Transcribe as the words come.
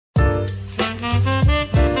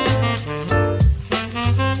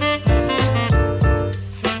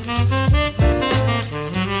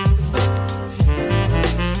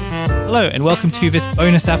Hello and welcome to this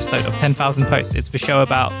bonus episode of 10,000 Posts. It's the show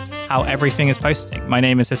about how everything is posting. My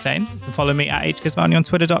name is Hussein. You can follow me at hgizmani on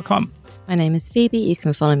twitter.com. My name is Phoebe. You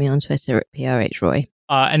can follow me on Twitter at PRHRoy.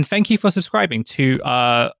 And thank you for subscribing to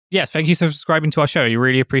thank you for subscribing to our show. We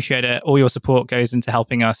really appreciate it. All your support goes into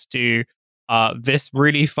helping us do this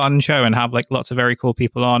really fun show and have like lots of very cool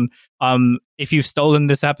people on. If you've stolen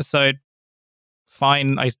this episode,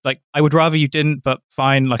 fine. I would rather you didn't, but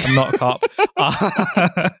fine. Like, I'm not a cop.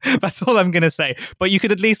 That's all I'm gonna say. But you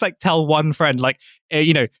could at least like tell one friend,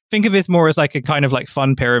 think of this more as like a kind of like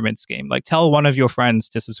fun pyramid scheme. Like, tell one of your friends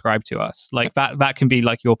to subscribe to us. Like that can be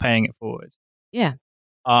like you're paying it forward. Yeah.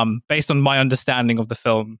 Based on my understanding of the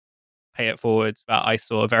film Pay It Forward that I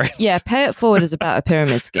saw very Pay It Forward is about a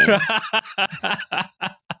pyramid scheme.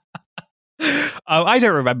 I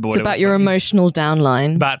don't remember what it's about your emotional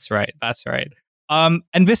downline. That's right.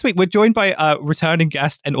 And this week we're joined by a returning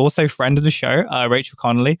guest and also friend of the show, Rachel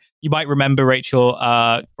Connolly. You might remember Rachel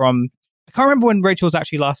from, I can't remember when Rachel was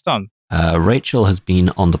actually last on. Rachel has been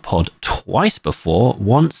on the pod twice before,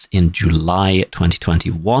 once in July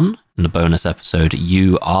 2021, in the bonus episode,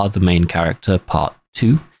 You Are the Main Character, Part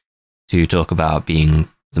 2, to talk about being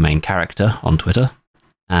the main character on Twitter.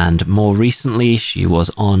 And more recently, she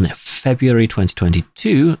was on February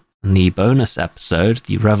 2022, in the bonus episode,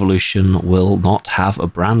 The Revolution Will Not Have a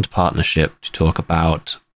Brand Partnership, to talk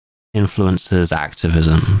about influencers,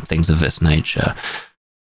 activism, things of this nature.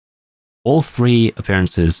 All three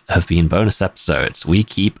appearances have been bonus episodes. We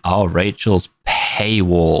keep our Rachel's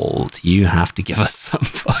paywalled. You have to give us some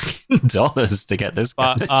fucking dollars to get this.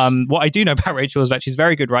 But what I do know about Rachel is that she's a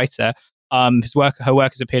very good writer. Her work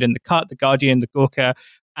has appeared in The Cut, The Guardian, The Gawker,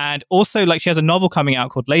 and also like she has a novel coming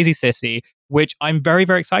out called Lazy Sissy, which I'm very,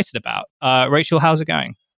 very excited about. Rachel, how's it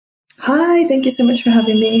going? Hi, thank you so much for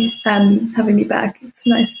having me back. It's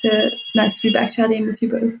nice to be back chatting with you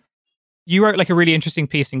both. You wrote like a really interesting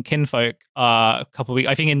piece in Kinfolk a couple of weeks,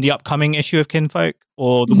 I think in the upcoming issue of Kinfolk,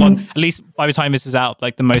 or the one, at least by the time this is out,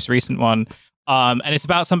 like the most recent one. And it's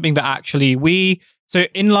about something that actually so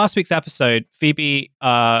in last week's episode, Phoebe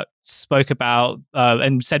spoke about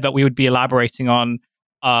and said that we would be elaborating on,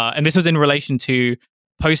 and this was in relation to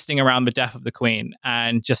posting around the death of the Queen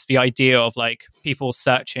and just the idea of like people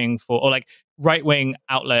searching for, or like right-wing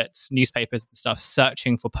outlets, newspapers and stuff,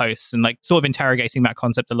 searching for posts and like sort of interrogating that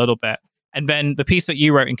concept a little bit. And then the piece that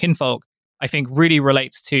you wrote in Kinfolk, I think really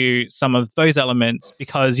relates to some of those elements,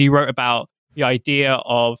 because you wrote about the idea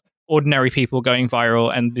of ordinary people going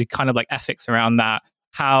viral and the kind of like ethics around that,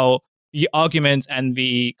 how the arguments and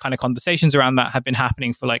the kind of conversations around that have been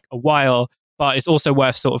happening for like a while, but it's also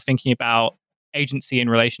worth sort of thinking about agency in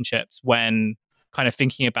relationships when kind of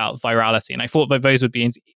thinking about virality. And I thought that those would be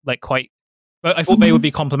like they would be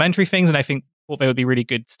complementary things, and I thought they would be really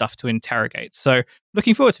good stuff to interrogate. So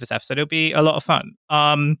looking forward to this episode. It'll be a lot of fun.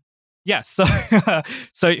 So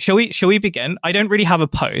shall we begin? I don't really have a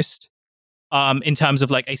post in terms of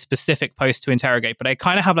like a specific post to interrogate, but I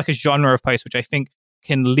kind of have like a genre of post which I think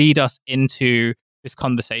can lead us into this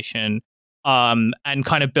conversation and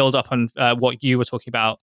kind of build up on what you were talking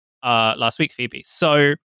about last week, Phoebe.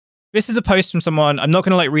 So this is a post from someone. I'm not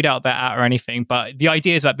going to like read out their at or anything, but the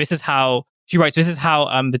idea is that this is how she writes. This is how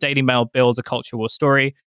the Daily Mail builds a culture war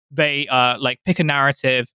story. They like pick a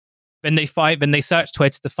narrative, then they search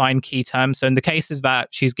Twitter to find key terms. So in the cases that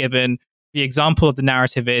she's given, the example of the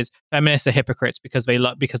narrative is feminists are hypocrites because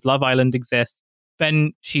because Love Island exists.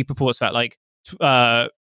 Then she purports that like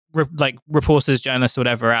reporters, journalists, or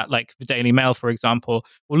whatever at like the Daily Mail, for example,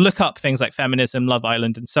 will look up things like feminism, Love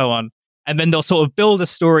Island, and so on. And then they'll sort of build a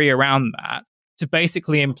story around that to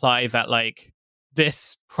basically imply that like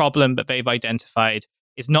this problem that they've identified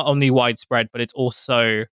is not only widespread, but it's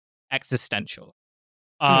also existential.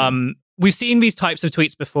 We've seen these types of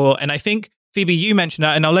tweets before. And I think, Phoebe, you mentioned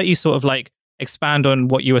that, and I'll let you sort of like expand on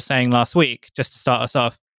what you were saying last week, just to start us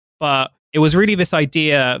off. But it was really this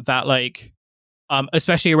idea that like,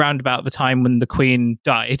 especially around about the time when the Queen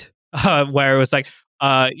died, where it was like,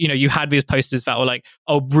 you had these posters that were like,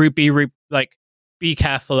 oh, be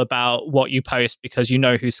careful about what you post because you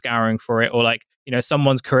know who's scouring for it, or like,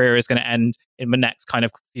 someone's career is going to end in the next kind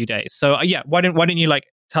of few days. So why don't you like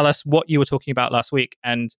tell us what you were talking about last week,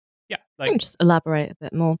 and just elaborate a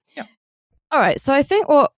bit more. Yeah. All right. So I think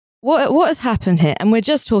what has happened here, and we're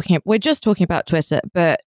just talking about Twitter,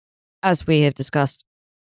 but as we have discussed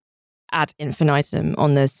ad infinitum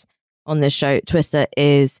on this show, Twitter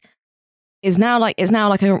is now like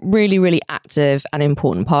a really, really active and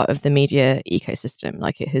important part of the media ecosystem.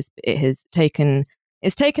 Like it's taken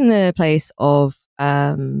the place of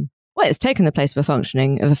a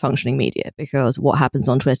functioning media, because what happens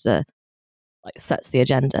on Twitter like sets the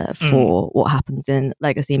agenda for what happens in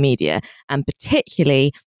legacy media, and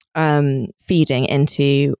particularly feeding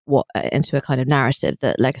into a kind of narrative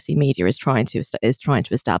that legacy media is trying to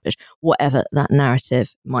establish, whatever that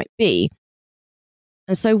narrative might be.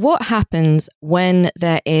 And so what happens when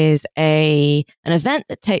there is an event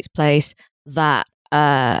that takes place that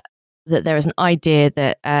there is an idea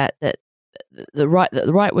that the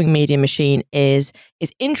right-wing media machine is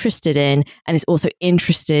interested in, and is also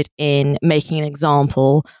interested in making an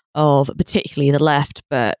example of particularly the left,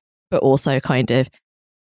 but also kind of,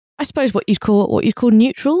 I suppose, what you'd call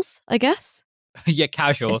neutrals, I guess. Yeah,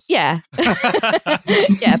 casuals. Yeah.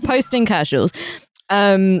 Yeah, posting casuals.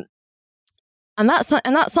 And that's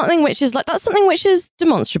something which is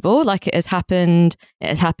demonstrable. Like it has happened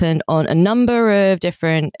on a number of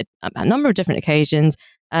different occasions.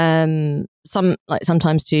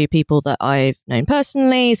 Sometimes to people that I've known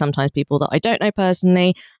personally, sometimes people that I don't know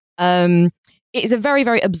personally. It is a very,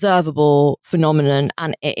 very observable phenomenon,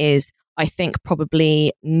 and it is, I think,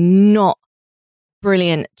 probably not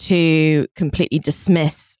brilliant to completely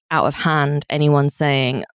dismiss out of hand anyone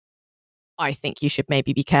saying, I think you should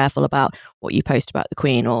maybe be careful about what you post about the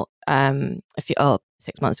Queen, or 6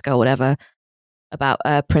 months ago or whatever, about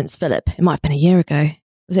Prince Philip. It might have been a year ago.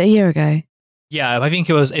 Was it a year ago? Yeah, I think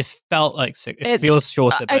it was. It felt like it feels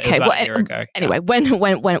shorter, but it was about a year ago. Anyway,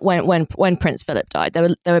 when Prince Philip died,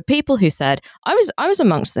 there were people who said, I was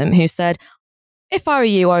amongst them, who said, if I were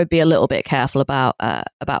you, I would be a little bit careful about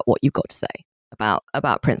what you've got to say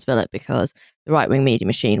about Prince Philip, because the right-wing media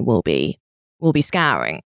machine will be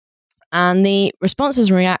scouring. And the responses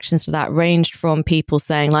and reactions to that ranged from people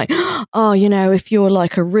saying like, oh, if you're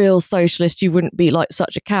like a real socialist, you wouldn't be like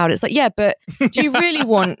such a coward. It's like, yeah, but do you really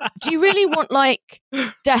want like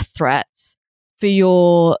death threats for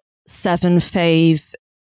your 7 fave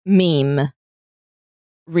meme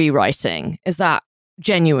rewriting? Is that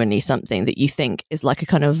genuinely something that you think is like a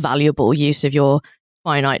kind of valuable use of your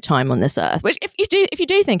finite time on this earth? Which if you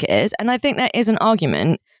do think it is, and I think there is an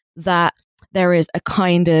argument that there is a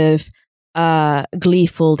kind of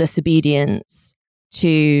gleeful disobedience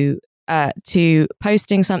to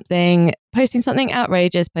posting something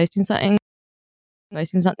outrageous, posting something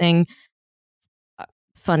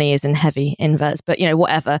funny is in heavy inverts, but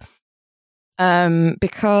whatever.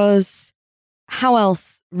 Because how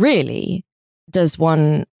else really does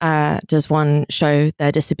one show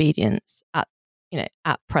their disobedience at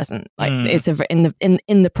present? Like it's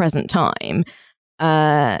in the present time.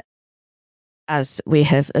 As we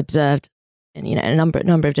have observed in a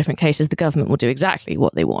number of different cases, the government will do exactly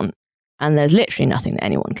what they want, and there's literally nothing that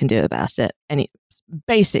anyone can do about it.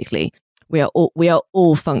 Basically, we are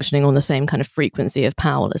all functioning on the same kind of frequency of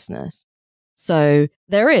powerlessness. So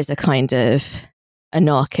there is a kind of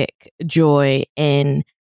anarchic joy in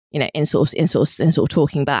sort of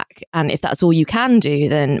talking back, and if that's all you can do,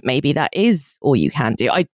 then maybe that is all you can do.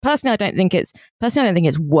 I don't think it's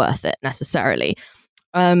worth it necessarily.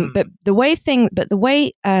 But the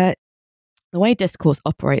way discourse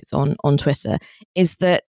operates on Twitter is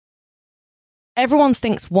that everyone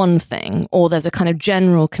thinks one thing, or there's a kind of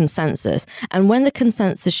general consensus, and when the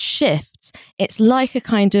consensus shifts, it's like a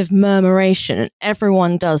kind of murmuration, and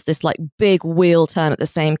everyone does this like big wheel turn at the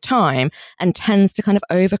same time and tends to kind of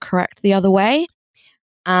overcorrect the other way.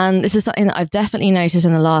 And this is something that I've definitely noticed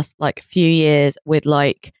in the last like few years with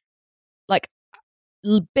like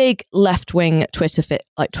big left-wing Twitter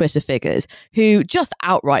figures who just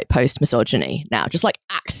outright post misogyny now, just like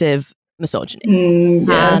active misogyny.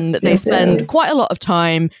 And they spend quite a lot of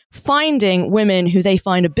time finding women who they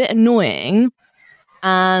find a bit annoying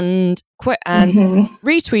and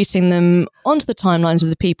retweeting them onto the timelines of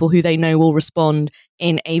the people who they know will respond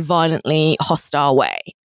in a violently hostile way.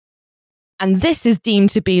 And this is deemed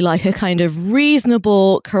to be like a kind of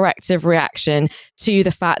reasonable corrective reaction to the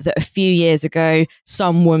fact that a few years ago,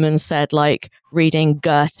 some woman said like reading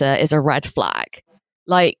Goethe is a red flag.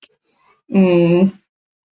 Like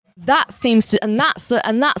that seems to, and that's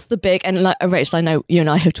the big, and like Rachel, I know you and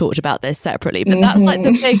I have talked about this separately, but that's like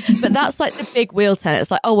the big wheel turn. It's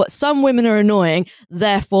like, oh, what, some women are annoying,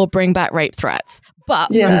 therefore bring back rape threats, but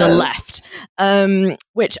from the left,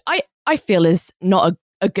 which I feel is not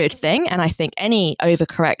a good thing. And I think any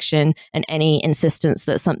overcorrection and any insistence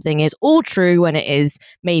that something is all true when it is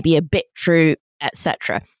maybe a bit true,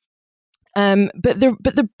 etc. But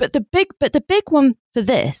the big one for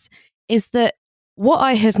this is that what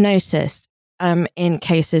I have noticed in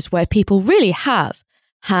cases where people really have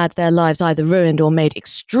had their lives either ruined or made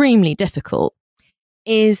extremely difficult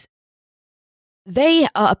is they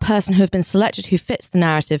are a person who have been selected who fits the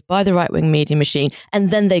narrative by the right-wing media machine, and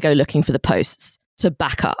then they go looking for the posts to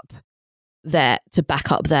back up there to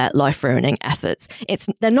back up their life-ruining efforts.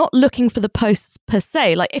 They're not looking for the posts per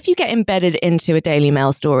se. Like if you get embedded into a Daily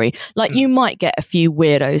Mail story, like you might get a few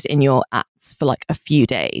weirdos in your ads for like a few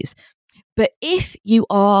days. But if you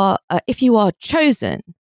are chosen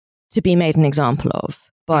to be made an example of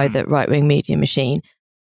by the right-wing media machine,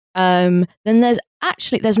 then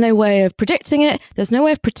there's no way of predicting it. There's no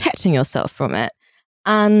way of protecting yourself from it.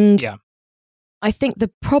 And I think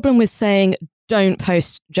the problem with saying don't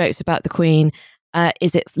post jokes about the Queen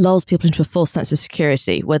is it lulls people into a false sense of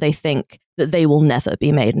security where they think that they will never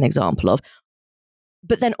be made an example of.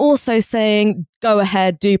 But then also saying, go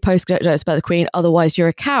ahead, do post jokes about the Queen, otherwise you're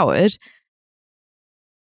a coward.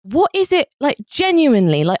 What is it, like,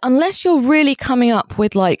 genuinely, like, unless you're really coming up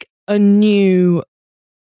with like a new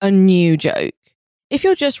joke, if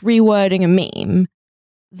you're just rewording a meme,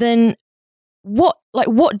 then what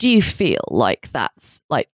do you feel like that's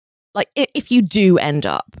like if you do end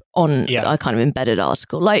up on a kind of embedded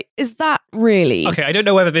article, like, is that really okay? I don't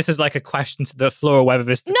know whether this is like a question to the floor or whether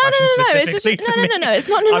this is a question specifically to me. No, it's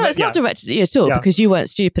not. It's not directed at you at all because you weren't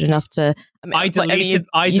stupid enough to. I deleted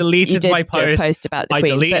my post about the Queen. I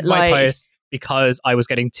deleted my post because I was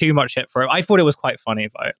getting too much shit for it. I thought it was quite funny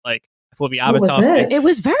though. Like, I thought the avatar. It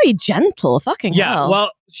was very gentle. Fucking hell.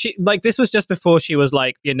 Well, this was just before she was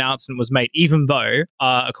like the announcement was made. Even though,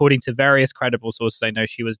 according to various credible sources, I know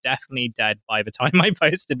she was definitely dead by the time I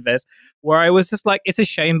posted this. Where I was just like, it's a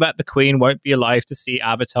shame that the Queen won't be alive to see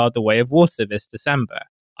Avatar: The Way of Water this December.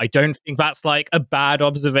 I don't think that's like a bad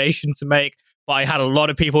observation to make. But I had a lot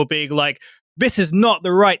of people being like, this is not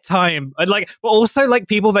the right time, and like, but also like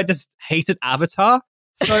people that just hated Avatar.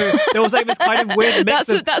 So there was like this kind of weird mix.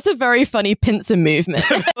 That's a very funny pincer movement.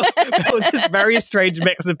 There was this very strange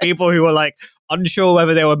mix of people who were like unsure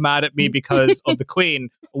whether they were mad at me because of the Queen,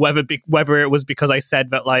 or whether it was because I said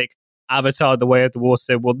that like Avatar: The Way of the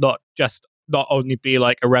Water will not only be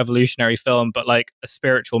like a revolutionary film, but like a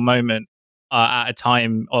spiritual moment at a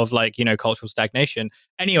time of like, you know, cultural stagnation.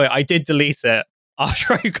 Anyway, I did delete it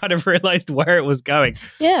after I kind of realized where it was going.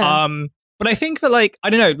 Yeah. But I think that like, I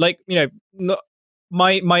don't know, like, you know,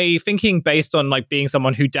 my thinking based on like being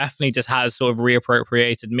someone who definitely just has sort of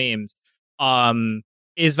reappropriated memes,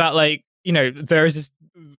 is that like, you know, there's this,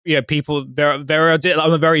 you know, people there are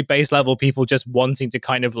on a very base level people just wanting to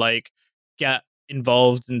kind of like get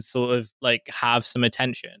involved and sort of like have some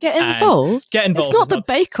attention. Get involved. It's not the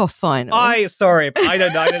Bake Off final. Sorry, but I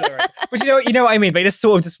don't know. Right. But you know what I mean. They just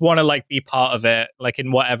sort of just want to like be part of it, like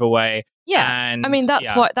in whatever way. Yeah, and, I mean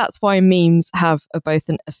that's why memes have both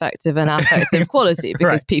an effective and affective quality,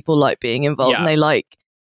 because people like being involved and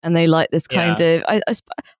they like this kind of.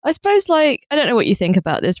 I suppose, like, I don't know what you think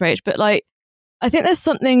about this, Rach, but like I think there's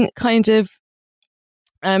something kind of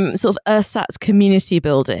sort of ersatz community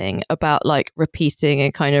building about like repeating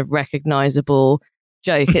a kind of recognizable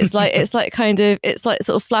joke. It's like it's like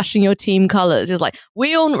sort of flashing your team colors. It's like,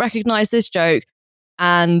 we all recognize this joke.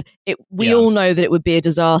 And we all know that it would be a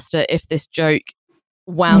disaster if this joke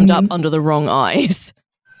wound up under the wrong eyes.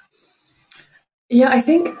 Yeah, I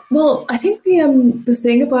think the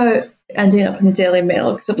thing about ending up in the Daily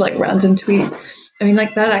Mail because of like random tweets, I mean,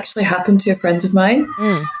 like that actually happened to a friend of mine.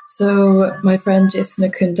 So my friend Jason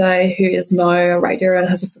Akundai, who is now a writer and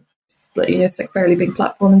has a, you know, like fairly big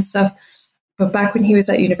platform and stuff. But back when he was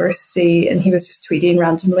at university and he was just tweeting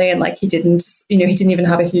randomly and like he didn't even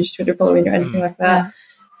have a huge Twitter following or anything like that.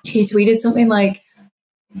 He tweeted something like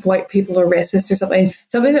white people are racist or something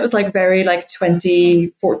that was like very like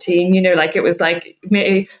 2014, you know, like it was like,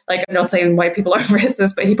 maybe, like, I'm not saying white people aren't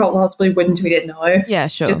racist, but he possibly wouldn't tweet it now. Yeah,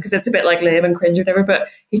 sure. Just because it's a bit like lame and cringe or whatever. But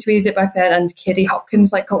he tweeted it back then and Katie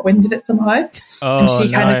Hopkins like got wind of it somehow. And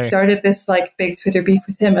she kind of started this like big Twitter beef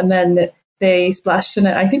with him, and then they splashed in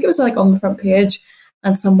it. I think it was like on the front page,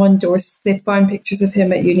 and someone they found pictures of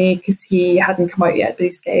him at uni because he hadn't come out yet, but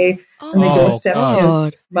he's gay, and they doorstepped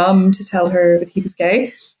his mum to tell her that he was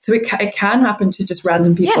gay. So it can happen to just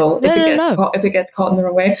random people if it gets caught in the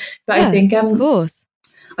wrong way. But I think, of course,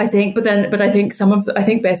 I think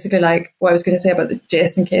basically like what I was going to say about the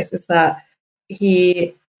Jason case is that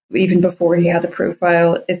he, even before he had a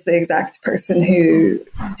profile, is the exact person who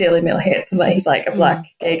the Daily Mail hates, and that he's like a black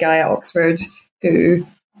gay guy at Oxford who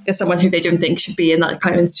is someone who they don't think should be in that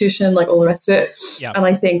kind of institution, like all the rest of it. Yeah. And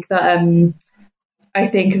I think that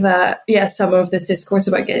some of this discourse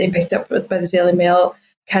about getting picked up by the Daily Mail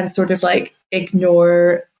can sort of like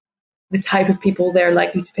ignore the type of people they're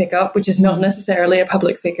likely to pick up, which is not necessarily a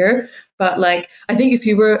public figure. But like, I think if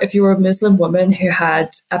you were a Muslim woman who had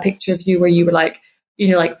a picture of you where you were like, you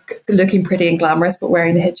know, like looking pretty and glamorous but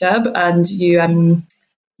wearing the hijab, and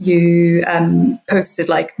you posted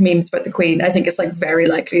like memes about the Queen, I think it's like very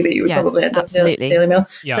likely that you would probably end up in the Daily Mail.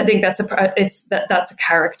 Yeah. So I think that's a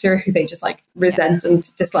character who they just like resent and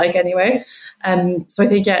dislike anyway. So I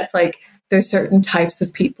think it's like there's certain types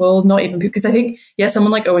of people, not even because I think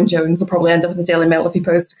someone like Owen Jones will probably end up in the Daily Mail if he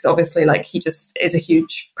posts, because obviously like he just is a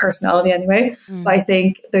huge personality anyway. But I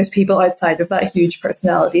think there's people outside of that huge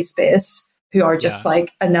personality space who are just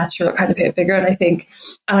like a natural kind of hit figure. And I think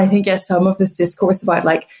some of this discourse about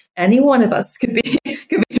like any one of us could be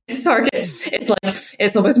a target. It's like,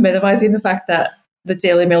 it's almost minimizing the fact that the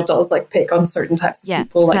Daily Mail does like pick on certain types of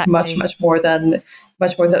people, like much more than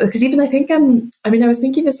because even I think I was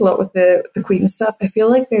thinking this a lot with the Queen stuff. I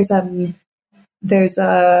feel like I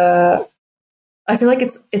feel like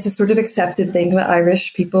it's a sort of accepted thing that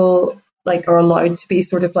Irish people like are allowed to be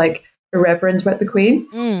sort of like irreverent about the Queen,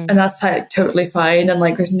 and that's like, totally fine, and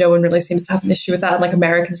like there's no one really seems to have an issue with that, and like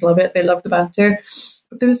Americans love it, they love the banter.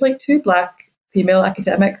 But there was like 2 Black female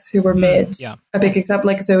academics who were made a big example,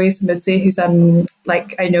 like Zoe Samudzi, who's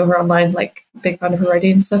like I know her online, like big fan of her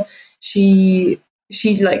writing and stuff. She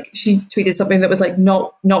tweeted something that was like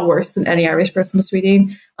not worse than any Irish person was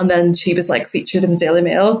tweeting, and then she was like featured in the Daily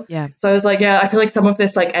Mail. So I was like, I feel like some of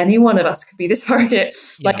this, like any one of us could be the target,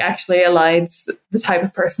 like actually aligns the type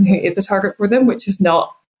of person who is a target for them, which is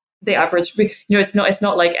not the average. It's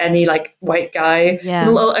not like any like white guy.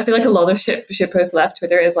 I feel like a lot of shitpost left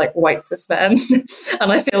Twitter is like white cis men,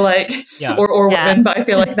 and I feel like or women, but I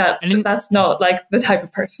feel like that's not like the type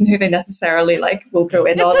of person who they necessarily like will go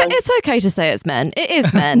in on. It's okay to say it's men. It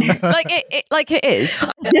is men. it is.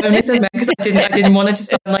 I only said men because I didn't want it to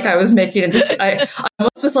sound like I was making it. I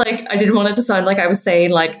almost was like I didn't want it to sound like I was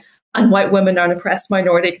saying like and white women are an oppressed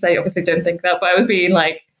minority, because I obviously don't think that, but I was being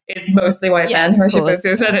like, it's mostly white men who are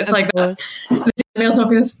shitposters, and it's like the Daily Mail's not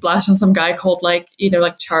going to splash on some guy called like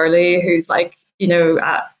like Charlie, who's like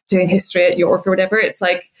doing history at York or whatever. It's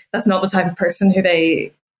like that's not the type of person who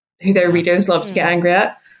their readers love to get angry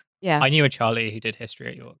at. I knew a Charlie who did history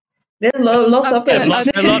at York. There's lots of them. Lots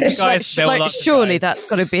of guys. Surely that's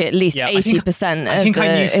got to be at least 80% of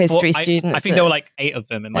the history students. I think there were like 8 of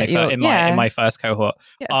them in my first cohort.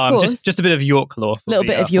 Just a bit of York lore. A little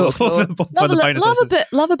bit of York lore.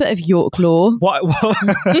 Love a bit of York lore. What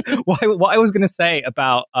I was going to say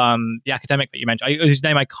about the academic that you mentioned, whose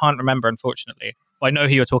name I can't remember, unfortunately. But I know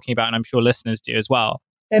who you're talking about, and I'm sure listeners do as well.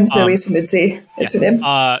 Zoe Samudzi. That's her name.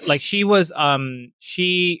 Like she was. I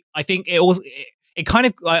think it also. It kind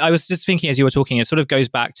of, I was just thinking as you were talking, it sort of goes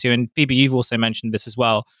back to, and Phoebe, you've also mentioned this as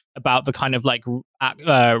well, about the kind of like,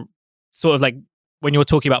 sort of like when you're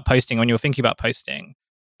talking about posting, when you're thinking about posting,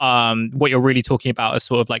 what you're really talking about is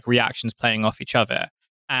sort of like reactions playing off each other.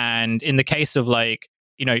 And in the case of like,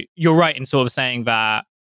 you're right in sort of saying that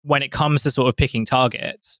when it comes to sort of picking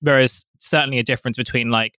targets, there is certainly a difference between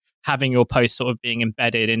like having your post sort of being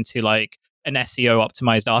embedded into like an SEO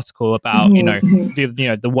optimized article about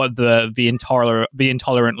the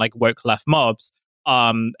intolerant like woke left mobs,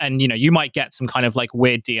 and you might get some kind of like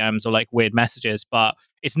weird DMs or like weird messages, but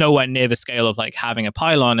it's nowhere near the scale of like having a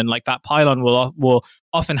pylon. And like that pylon will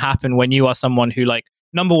often happen when you are someone who like,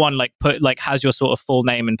 number one, like has your sort of full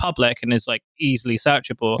name in public and is like easily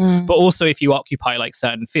searchable, but also if you occupy like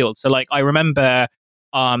certain fields. So like I remember,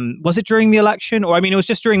 was it during the election, or it was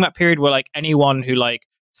just during that period where like anyone who like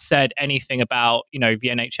said anything about the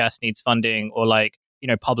NHS needs funding, or like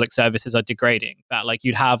public services are degrading, that like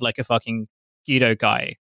you'd have like a fucking Guido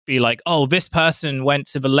guy be like, oh, this person went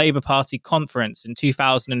to the Labour Party conference in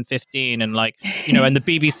 2015 and like and the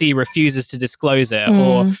BBC refuses to disclose it,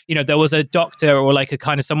 or there was a doctor or like a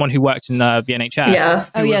kind of someone who worked in the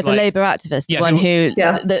NHS the Labour activist, the one who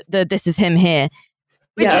this is him here.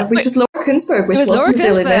 Which was Laura Kuenssberg, which was Laura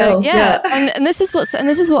Daily Mail. And this is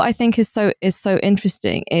what I think is so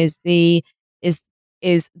interesting is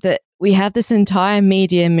that we have this entire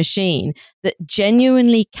media machine that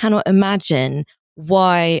genuinely cannot imagine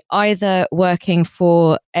why either working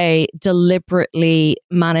for a deliberately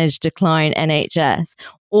managed decline NHS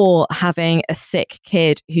or having a sick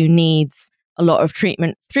kid who needs a lot of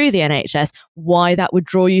treatment through the NHS, why that would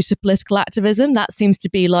draw you to political activism. That seems to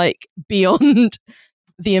be like beyond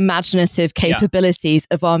the imaginative capabilities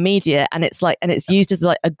of our media, and it's used as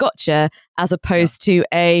like a gotcha as opposed to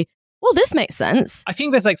a, well, this makes sense. I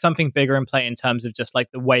think there's like something bigger in play in terms of just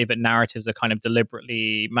like the way that narratives are kind of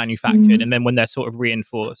deliberately manufactured, and then when they're sort of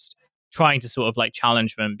reinforced, trying to sort of like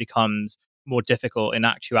challenge them becomes more difficult in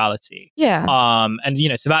actuality.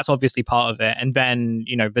 And so that's obviously part of it. And then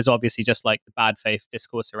there's obviously just like the bad faith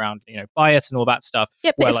discourse around bias and all that stuff.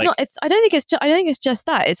 But it's not. I don't think it's just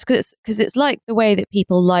that. It's because it's like the way that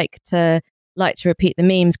people like to repeat the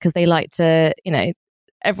memes, because they like to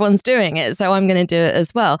everyone's doing it, so I'm going to do it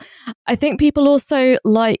as well. I think people also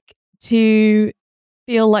like to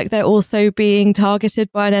feel like they're also being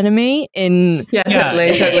targeted by an enemy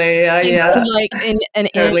totally think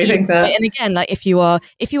that. And again, like if you're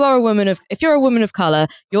a woman of color,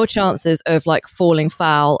 your chances of like falling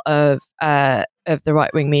foul of the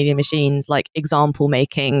right-wing media machines, like example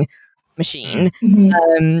making machine.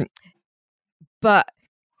 But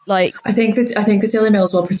like I think the Daily Mail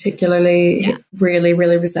as well particularly really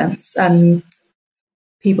resents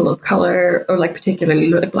people of color, or like particularly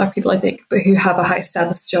like Black people, I think, but who have a high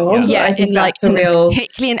status job. Yeah, I think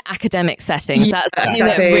particularly in academic settings. That's something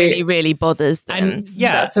that really bothers them. And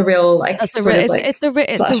that's a real like it's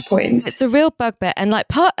a real bugbear, and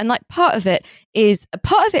part of it is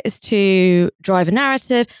to drive a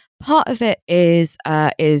narrative. Part of it is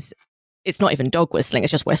it's not even dog whistling;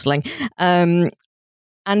 it's just whistling. And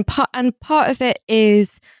part of it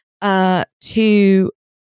is to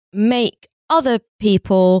make other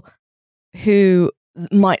people who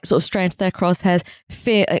might sort of stray into their crosshairs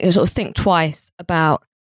sort of think twice about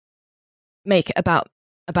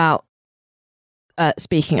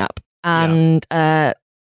speaking up. And the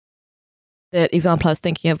example I was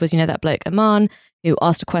thinking of was, that bloke Aman who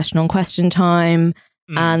asked a question on Question Time,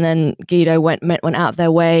 and then Guido went out of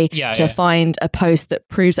their way to find a post that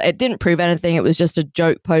proves it didn't prove anything. It was just a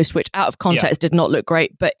joke post, which out of context did not look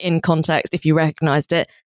great, but in context, if you recognized it,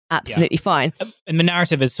 absolutely fine. And the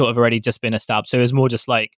narrative has sort of already just been established, so it was more just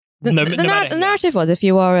like the narrative was if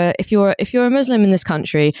you're a Muslim in this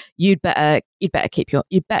country, you'd better keep your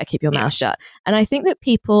mouth shut. And I think that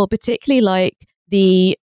people, particularly like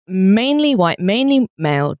the mainly white, mainly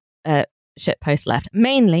male shitpost left,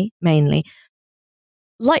 mainly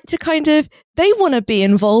like to they want to be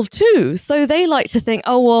involved too. So they like to think,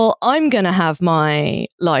 oh, well, I'm going to have my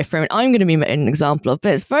life ruined. I'm going to be made an example of,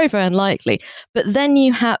 but it's very, very unlikely. But then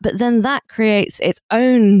that creates its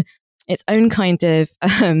own kind of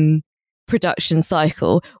production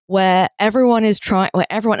cycle where everyone is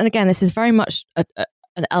and again, this is very much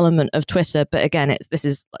an element of Twitter, but again, this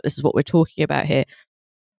is what we're talking about here.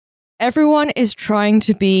 Everyone is trying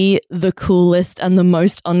to be the coolest and the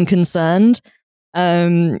most unconcerned.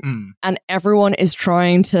 And everyone is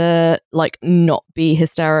trying to like not be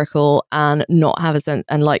hysterical and not have a sense,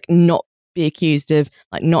 and like not be accused of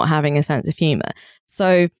like not having a sense of humor.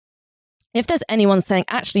 So if there's anyone saying,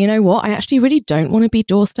 actually, you know what, I actually really don't want to be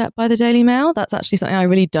doorstepped by the Daily Mail, that's actually something I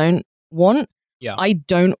really don't want. I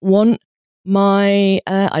don't want my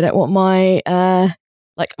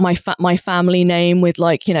my family name with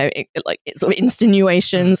like sort of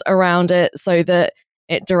insinuations around it, so that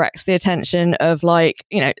it directs the attention of like,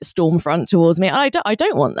 Stormfront towards me. I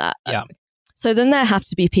don't want that. So then there have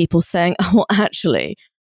to be people saying, oh, actually,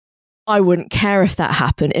 I wouldn't care if that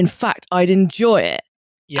happened. In fact, I'd enjoy it.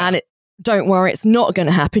 And don't worry, it's not going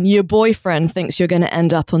to happen. Your boyfriend thinks you're going to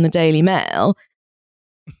end up on the Daily Mail.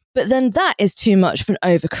 But then that is too much of an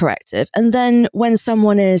overcorrective. And then when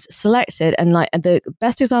someone is selected, and like the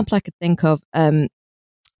best example I could think of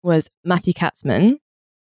was Matthew Katzman,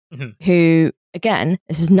 who, again,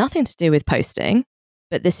 this has nothing to do with posting,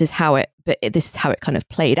 but this is how it kind of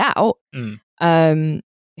played out.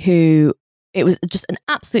 Who it was just an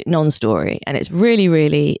absolute non-story, and it's really,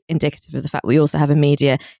 really indicative of the fact we also have a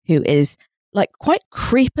media who is like quite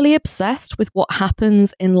creepily obsessed with what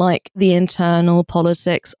happens in like the internal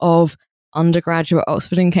politics of undergraduate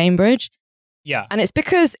Oxford and Cambridge. And it's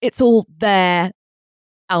because it's all their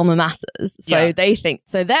alma maters, so they think,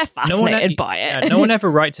 so they're fascinated by it. No one ever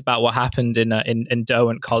writes about what happened in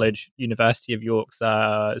Derwent College, University of York's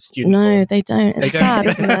student. No, hall. they don't. It's sad,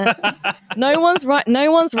 isn't it? No one's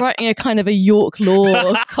writing a kind of a York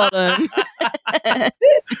law column.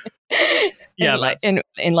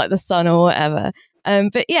 in like the Sun or whatever.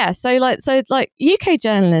 But yeah, so UK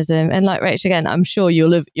journalism, and like Rachel, again, I'm sure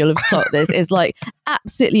you'll have clocked this, is like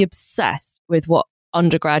absolutely obsessed with what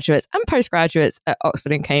undergraduates and postgraduates at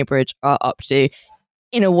Oxford and Cambridge are up to,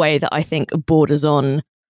 in a way that I think borders on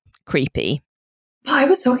creepy. I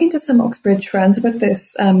was talking to some Oxbridge friends about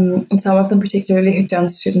this, and some of them particularly who'd done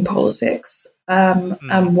student politics,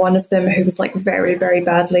 and one of them who was like very, very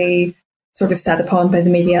badly sort of set upon by the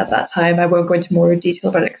media at that time. I won't go into more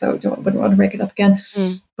detail about it because I wouldn't want to break it up again.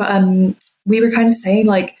 But we were kind of saying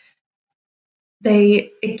like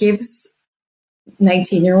it gives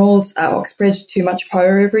 19-year-olds at Oxbridge too much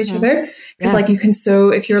power over each other, because like you can, so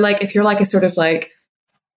if you're like a sort of like,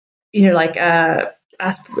 like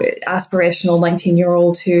aspirational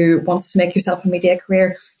 19-year-old who wants to make yourself a media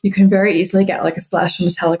career, you can very easily get like a splash on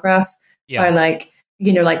the Telegraph by like,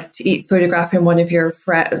 like photographing one of your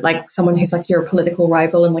friend, like someone who's like your political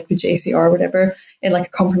rival in like the JCR or whatever, in like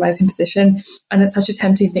a compromising position. And it's such a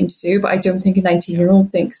tempting thing to do, but I don't think a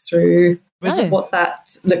 19-year-old thinks through what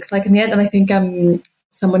that looks like in the end. And I think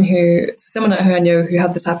someone who I know who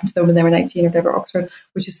had this happen to them when they were 19 or whatever, Oxford,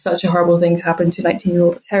 which is such a horrible thing to happen to a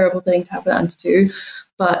 19-year-old, a terrible thing to happen and to do.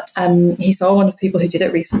 But he saw one of the people who did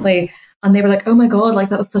it recently, and they were like, oh my God, like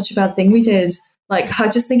that was such a bad thing we did. Like,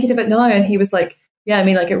 just thinking of it now. And he was like, yeah, I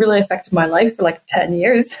mean, like it really affected my life for like 10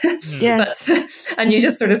 years. Yeah. But, and you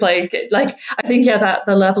just sort of like, I think, that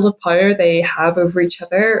the level of power they have over each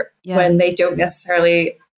other when they don't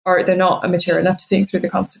necessarily, or they're not mature enough to think through the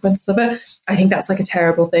consequences of it. I think that's like a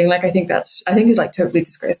terrible thing. Like, I think it's like totally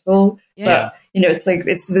disgraceful. Yeah. But, it's like,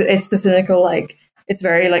 it's the cynical, like, it's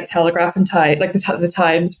very like Telegraph and Tide, like the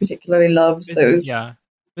Times particularly loves those. Yeah.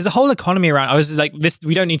 There's a whole economy around. I was just like, this,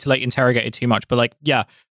 we don't need to like interrogate it too much, but like,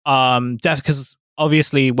 because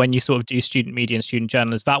obviously when you sort of do student media and student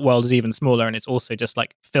journalism, that world is even smaller, and it's also just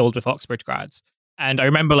like filled with Oxbridge grads. And I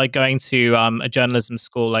remember like going to a journalism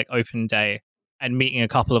school like open day and meeting a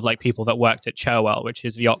couple of like people that worked at Cherwell, which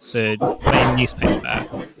is the Oxford main newspaper,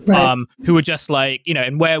 who were just like,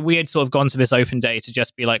 and where we had sort of gone to this open day to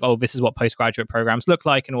just be like, oh, this is what postgraduate programs look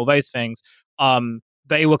like and all those things.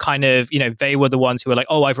 They were kind of, they were the ones who were like,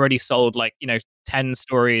 oh, I've already sold like, 10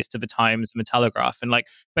 stories to the Times and the Telegraph. And like,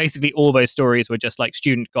 basically all those stories were just like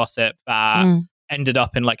student gossip that ended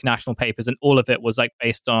up in like national papers. And all of it was like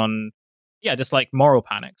based on, just like moral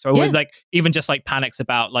panics, or like even just like panics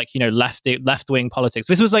about like, left-wing politics.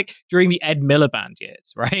 This was like during the Ed Miliband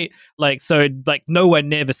years, right? Like, so like nowhere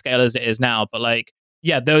near the scale as it is now, but like,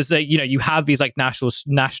 those you have these like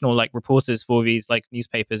national like reporters for these like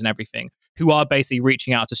newspapers and everything, who are basically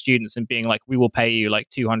reaching out to students and being like, we will pay you like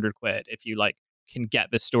 200 quid if you like can get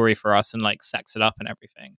this story for us and like sex it up and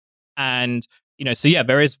everything. And so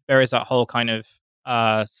there is that whole kind of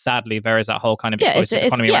sadly there is that whole kind of explosive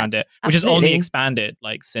economy around it, which has only expanded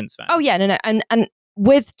like since then. Oh yeah, no, and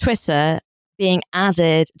with Twitter being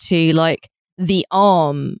added to like the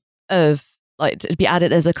arm of like to be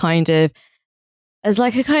added as a kind of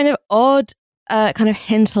odd kind of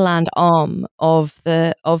hinterland arm of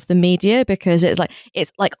the media, because it's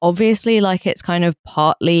like obviously like it's kind of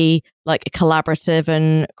partly like collaborative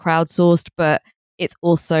and crowdsourced, but it's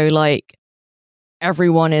also like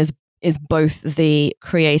everyone is both the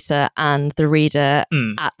creator and the reader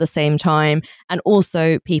at the same time. And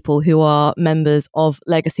also people who are members of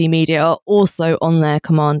legacy media are also on their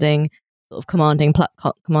commanding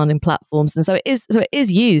platforms. And so it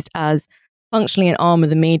is used as functionally an arm of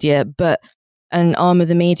the media, but an arm of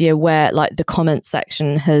the media where like the comment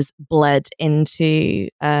section has bled into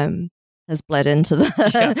the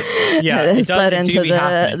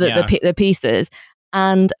pieces.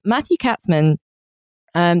 And Matthew Katzman,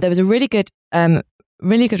 there was a really good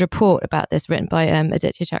report about this written by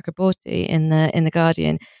Aditya Chakraborty in the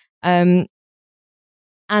Guardian, and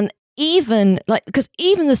even like because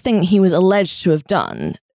even the thing he was alleged to have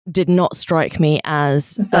done did not strike me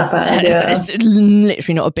as it's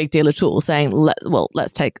literally not a big deal at all. Saying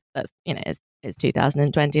it's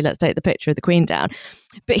 2020, let's take the picture of the Queen down,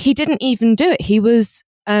 but he didn't even do it. He was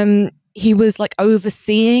like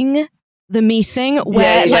overseeing the meeting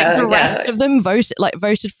where the rest of them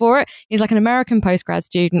voted for it. He's like an American postgrad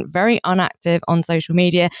student, very unactive on social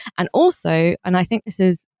media, and also, and I think this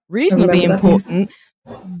is reasonably important,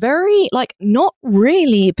 very like not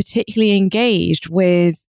really particularly engaged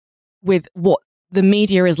with what the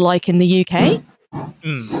media is like in the UK.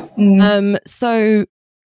 So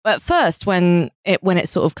at first when it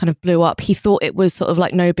sort of kind of blew up, he thought it was sort of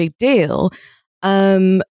like no big deal,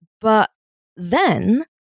 but then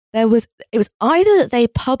it was either that they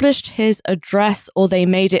published his address or they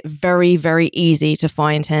made it very, very easy to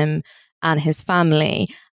find him and his family.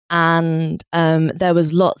 And there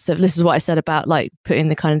was lots of, this is what I said about like putting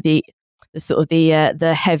the kind of the sort of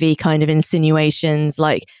the heavy kind of insinuations,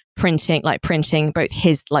 like printing both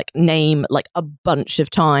his like name like a bunch of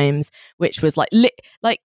times, which was like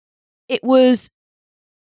it was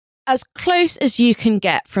as close as you can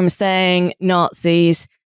get from saying Nazis,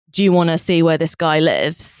 do you want to see where this guy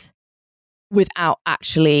lives, without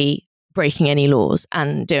actually breaking any laws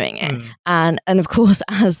and doing it. And of course,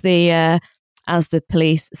 as the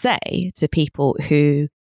police say to people who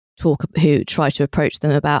try to approach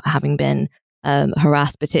them about having been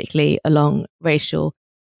harassed, particularly along racial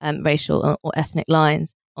or ethnic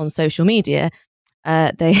lines on social media,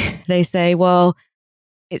 they say, well,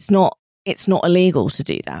 it's not illegal to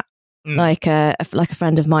do that. Like a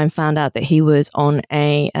friend of mine found out that he was on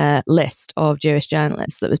a list of Jewish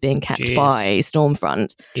journalists that was being kept by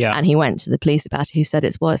Stormfront, and he went to the police about it. Who said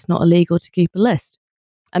it's not illegal to keep a list,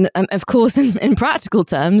 and of course, in practical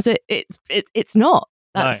terms, it's not.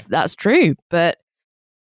 That's true, but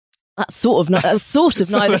that's sort of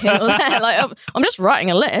neither here nor there. Like I'm just writing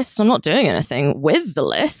a list. I'm not doing anything with the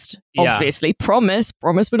list. Obviously, promise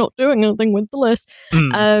we're not doing anything with the list.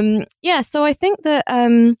 So I think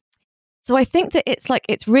that. So I think that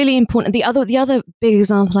it's really important. The other big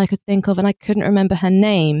example I could think of, and I couldn't remember her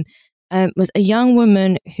name, was a young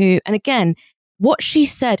woman who, and again, what she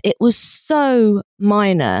said, it was so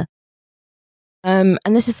minor. And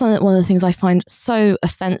this is one of the things I find so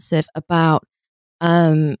offensive about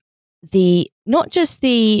not just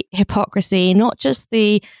the hypocrisy, not just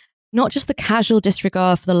the casual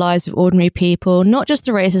disregard for the lives of ordinary people, not just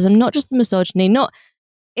the racism, not just the misogyny,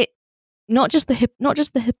 not just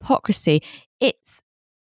the hypocrisy, it's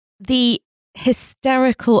the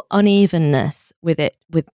hysterical unevenness with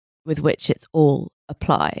which it's all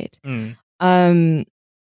applied.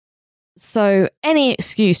 So any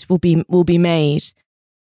excuse will be made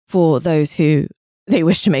for those who they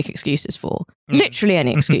wish to make excuses for. Literally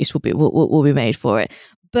any excuse will be made for it.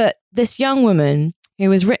 But this young woman who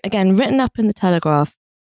was written up in the Telegraph,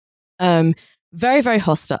 very, very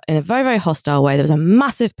hostile, in a very, very hostile way. There was a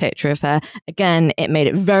massive picture of her. Again, it made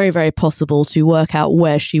it very, very possible to work out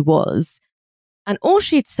where she was. And all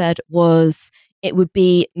she'd said was it would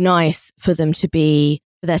be nice for there to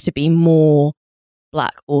be more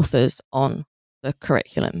Black authors on the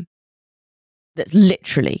curriculum.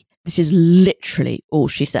 This is literally all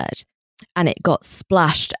she said. And it got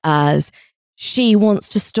splashed as she wants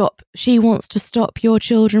to stop your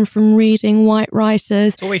children from reading white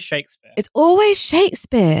writers. It's always Shakespeare. It's always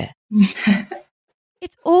Shakespeare.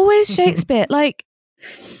 It's always Shakespeare. Like,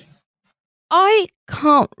 I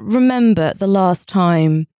can't remember the last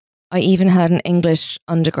time I even heard an English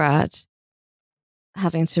undergrad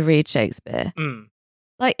having to read Shakespeare.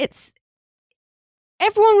 Like,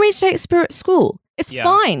 everyone reads Shakespeare at school. It's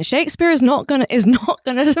fine. Shakespeare is not gonna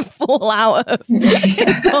fall out of.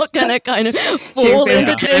 It's not gonna kind of fall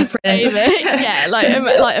into this.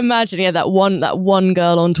 Like imagine, that one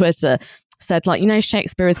girl on Twitter said, like,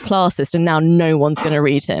 Shakespeare is classist, and now no one's gonna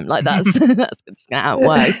read him. Like that's just how it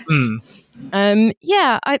works. And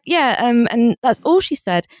that's all she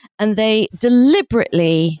said, and they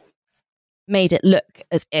deliberately made it look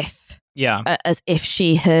as if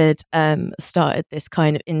she had started this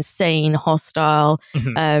kind of insane hostile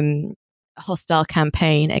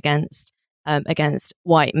campaign against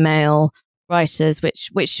white male writers, which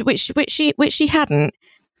she hadn't.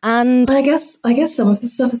 And I guess some of the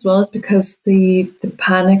stuff as well is because the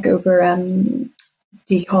panic over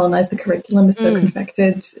decolonize the curriculum is so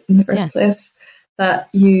confected in the first place that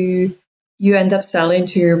you end up selling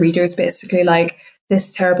to your readers basically like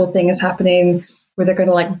this terrible thing is happening, where they're going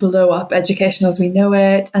to like blow up education as we know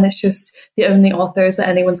it, and it's just the only authors that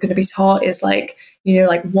anyone's going to be taught is like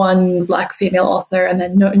one Black female author, and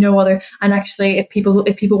then no other. And actually, if people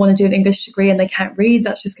want to do an English degree and they can't read,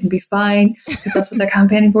 that's just going to be fine because that's what they're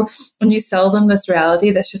campaigning for. And you sell them this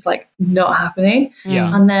reality that's just like not happening,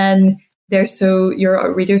 and then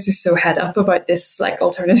your readers are so head up about this like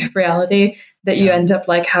alternative reality that you end up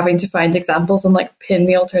like having to find examples and like pin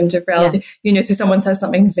the alternative reality. So someone says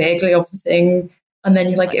something vaguely of the thing, and then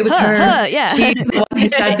you're like, it was her. She's the one who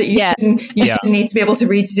said that you shouldn't need to be able to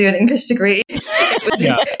read to do an English degree.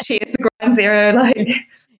 She is the ground zero. Like,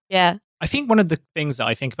 I think one of the things that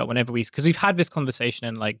I think about whenever because we've had this conversation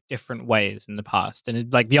in like different ways in the past,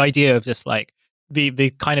 and like the idea of just like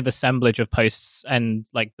the kind of assemblage of posts and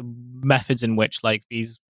like the methods in which like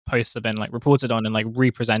these posts have been like reported on and like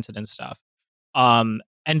represented and stuff,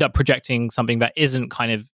 end up projecting something that isn't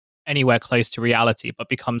kind of anywhere close to reality, but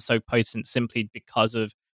becomes so potent simply because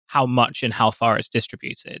of how much and how far it's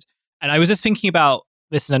distributed. And I was just thinking about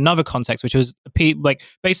this in another context, which was like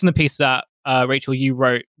based on the piece that Rachel, you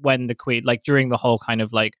wrote when the Queen, like during the whole kind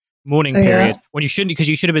of like mourning period, when you shouldn't, because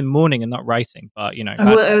you should have been mourning and not writing. But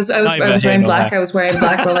I was wearing black. I was wearing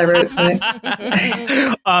black while I wrote something.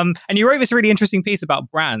 And you wrote this really interesting piece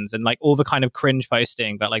about brands and like all the kind of cringe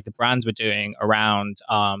posting that like the brands were doing around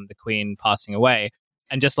the Queen passing away,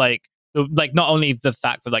 and just like not only the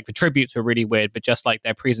fact that like the tributes were really weird, but just like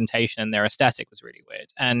their presentation and their aesthetic was really weird.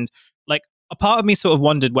 And like a part of me sort of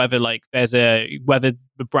wondered whether like whether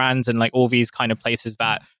the brands and like all these kind of places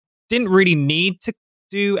that didn't really need to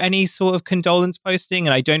do any sort of condolence posting,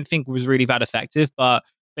 and I don't think was really that effective, but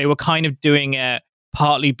they were kind of doing it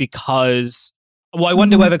partly because, I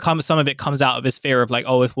wonder whether some of it comes out of this fear of like,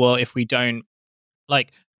 if we don't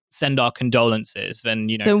like send our condolences, then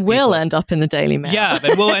then we'll end up in the Daily Mail. Yeah,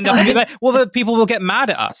 then we'll end up in the, well, the people will get mad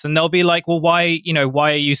at us, and they'll be like, well, why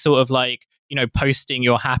are you sort of like, posting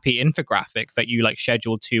your happy infographic that you like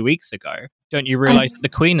scheduled 2 weeks ago? Don't you realize that the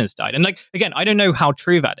Queen has died? And like, again, I don't know how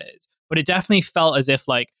true that is, but it definitely felt as if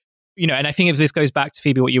like, and I think if this goes back to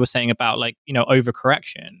Phoebe, what you were saying about like,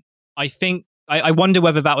 overcorrection, I think I wonder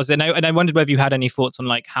whether that was it. And I wondered whether you had any thoughts on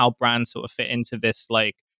like how brands sort of fit into this,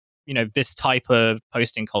 like, this type of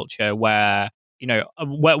posting culture where,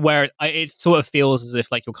 where it sort of feels as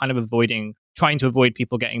if like you're kind of trying to avoid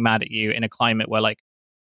people getting mad at you in a climate where like,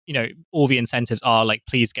 all the incentives are like,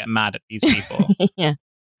 please get mad at these people. Yeah.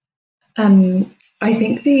 I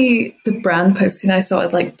think the brand posting I saw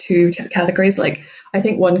as like two categories. Like, I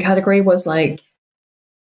think one category was like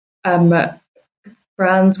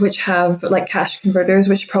brands which have like cash converters,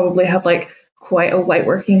 which probably have like quite a white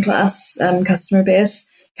working class customer base,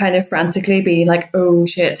 kind of frantically being like, oh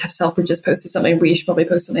shit, have Selfridge just posted something? We should probably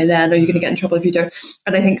post something then, or you're going to get in trouble if you don't.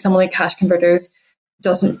 And I think someone like cash converters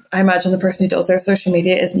I imagine the person who does their social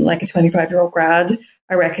media isn't like a 25-year-old grad.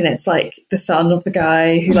 I reckon it's like the son of the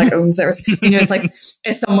guy who like owns theirs. It's like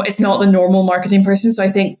it's not the normal marketing person. So I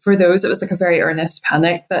think for those, it was like a very earnest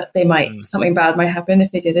panic that something bad might happen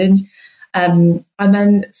if they didn't. And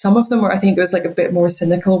then some of them were, I think it was like a bit more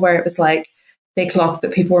cynical, where it was like they clocked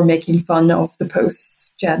that people were making fun of the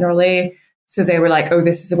posts generally. So they were like, oh,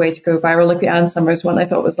 this is a way to go viral. Like the Ann Summers one, I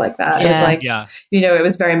thought was like that. Yeah. It was like, it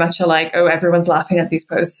was very much a like, oh, everyone's laughing at these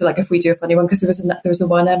posts. So like if we do a funny one, because there was a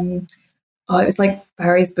one, it was like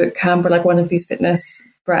Barry's Boot Camp, or like one of these fitness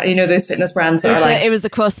those fitness brands that are like, it was the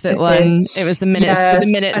CrossFit one. It was the minutes,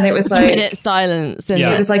 and it was like minute silence, and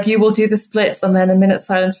it was like, you will do the splits and then a minute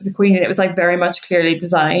silence for the Queen, and it was like very much clearly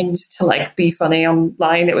designed to like be funny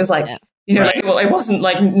online. It was like, like, well, it wasn't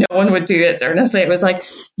like no one would do it earnestly. It was like,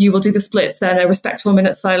 you will do the splits, then a respectful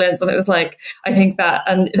minute silence, and it was like, I think that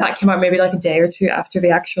came out maybe like a day or two after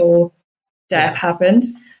the actual death happened.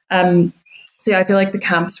 So I feel like the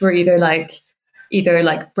camps were either like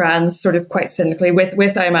brands sort of quite cynically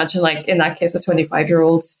with I imagine like in that case a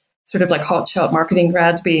 25-year-old sort of like hotshot marketing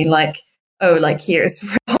grad being like, oh, like here's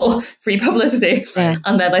free publicity. Yeah.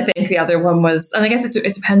 And then I think the other one was, and I guess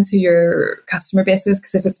it depends who your customer base is,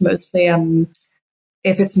 because if it's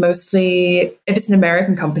an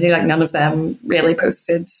American company, like none of them really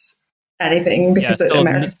posted anything, because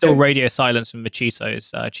still radio silence from the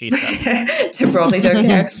Cheetos cheetah. They probably don't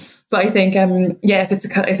care. But I think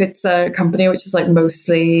if it's a company which is like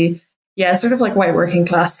mostly sort of like white working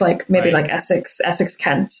class, like maybe like Essex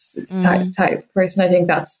Kent type person, I think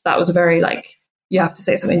that was a very like, you have to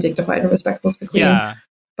say something dignified and respectful to the Queen. Yeah.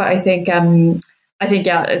 But I think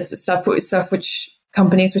it's stuff which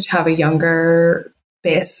companies which have a younger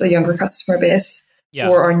customer base,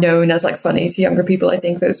 or are known as like funny to younger people, I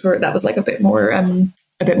think that was like a bit more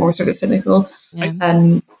sort of cynical. Yeah.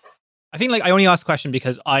 I think like I only asked the question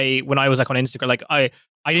because when I was like on Instagram, like I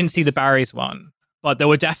didn't see the Barry's one, but there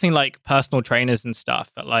were definitely like personal trainers and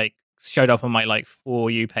stuff that like showed up on my like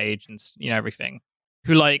For You page and everything,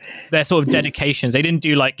 who like their sort of dedications, they didn't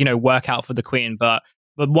do like workout for the Queen, but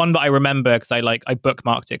one that I remember because I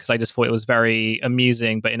bookmarked it because I just thought it was very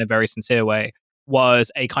amusing, but in a very sincere way,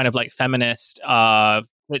 was a kind of like feminist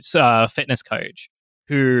fitness coach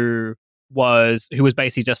who was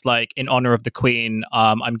basically just like, in honor of the Queen,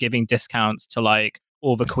 I'm giving discounts to like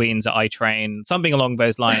all the queens that I train, something along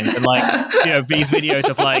those lines, and like these videos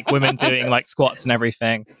of like women doing like squats and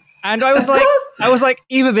everything. And I was like,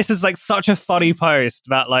 either this is like such a funny post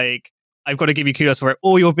that like I've got to give you kudos for it,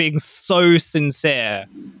 or you're being so sincere.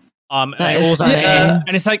 And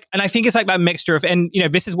it's like, and I think it's like that mixture of, and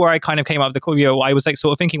this is where I kind of came up with the call. I was like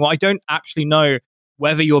sort of thinking, well, I don't actually know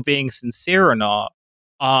whether you're being sincere or not.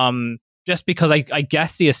 Just because I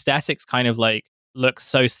guess the aesthetics kind of like look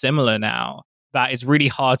so similar now that it's really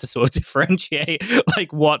hard to sort of differentiate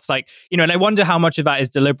like what's like, and I wonder how much of that is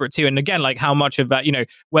deliberate too. And again, like how much of that,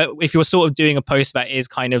 where if you're sort of doing a post that is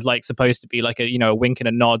kind of like supposed to be like a, a wink and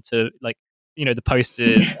a nod to like, the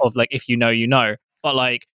posters of like, if you know, but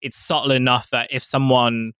like it's subtle enough that if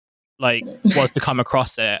someone like was to come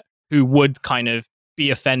across it who would kind of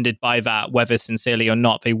be offended by that, whether sincerely or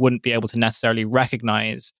not, they wouldn't be able to necessarily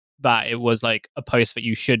recognize that it was like a post that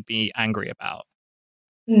you should be angry about.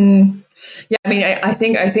 Yeah, I mean, I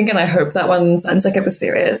think, and I hope that one sounds like it was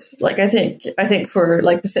serious. Like, I think for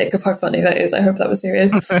like the sake of how funny that is, I hope that was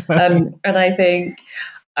serious. And I think,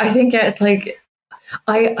 it's like,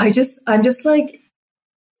 I'm just like,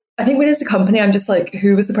 I think when it's a company, I'm just like,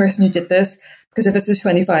 who was the person who did this? Because if it's a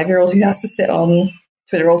 25-year-old who has to sit on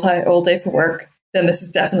Twitter all day for work, then this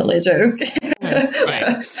is definitely a joke.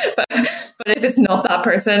 Right. but But if it's not that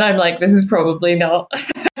person, I'm like, this is probably not.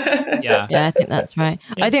 Yeah, I think that's right.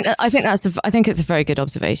 Yeah. I think it's a very good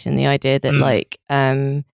observation. The idea that like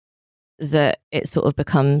that it sort of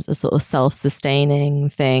becomes a sort of self-sustaining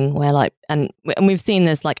thing where like, and we've seen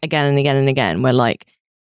this like again and again and again, where like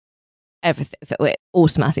everything it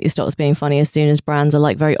automatically stops being funny as soon as brands are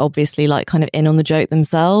like very obviously like kind of in on the joke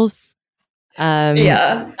themselves. And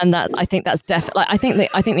I think that's definitely like,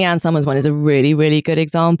 I think the Ann Summers one is a really, really good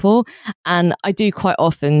example. And I do quite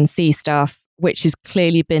often see stuff which has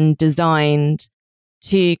clearly been designed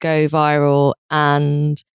to go viral,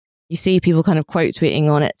 and you see people kind of quote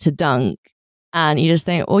tweeting on it to dunk, and you just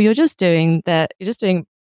think, oh, you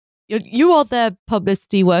are their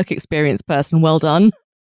publicity work experience person. Well done.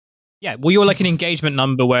 Yeah, well, you're like an engagement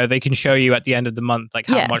number where they can show you at the end of the month like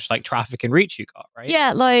how much like traffic and reach you got, right?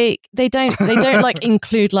 Yeah, like they don't like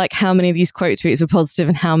include like how many of these quote tweets were positive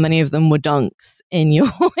and how many of them were dunks in your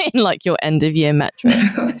your end of year metric.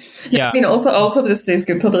 Yeah, I mean, all publicity is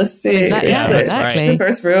good publicity. Exactly. Yeah, that's exactly. The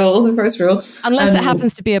first rule. Unless it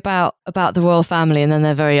happens to be about the royal family, and then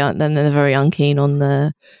they're very unkeen on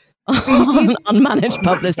the unmanaged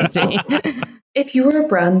publicity. If you were a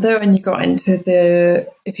brand though, and you got into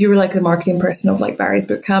if you were like the marketing person of like Barry's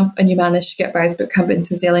Bootcamp, and you managed to get Barry's Bootcamp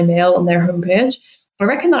into the Daily Mail on their homepage, I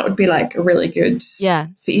reckon that would be like a really good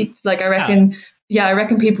feat. Like I reckon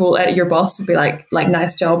people at your boss would be like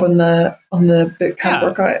nice job on the bootcamp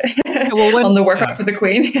workout, on the workout for the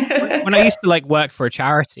Queen. When I used to like work for a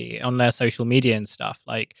charity on their social media and stuff,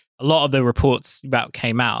 like a lot of the reports about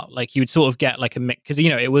came out, like you would sort of get like a mix, because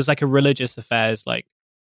it was like a religious affairs like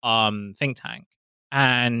think tank,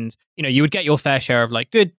 and you would get your fair share of like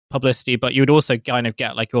good publicity, but you would also kind of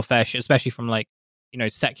get like your fair share, especially from like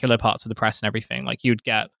secular parts of the press and everything. Like you'd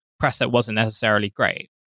get press that wasn't necessarily great,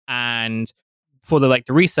 and for the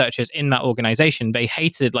researchers in that organization, they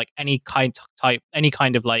hated like any kind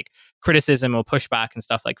of like criticism or pushback and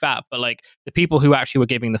stuff like that. But like the people who actually were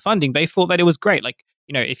giving the funding, they thought that it was great. Like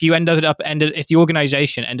if the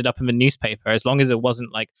organization ended up in the newspaper, as long as it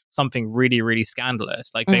wasn't like something really, really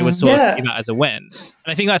scandalous, like they would sort of see that as a win. And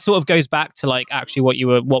I think that sort of goes back to like actually what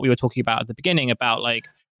we were talking about at the beginning about like,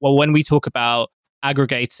 well, when we talk about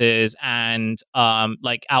aggregators and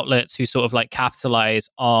like outlets who sort of like capitalize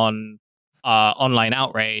on online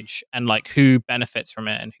outrage and like who benefits from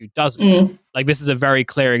it and who doesn't. Like this is a very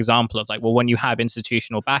clear example of like, well, when you have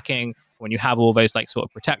institutional backing, when you have all those like sort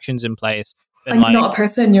of protections in place, then like not a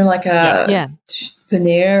person, you're like a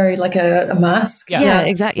veneer, like a mask.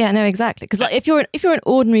 Exactly. Yeah, no, exactly. Because like if you're an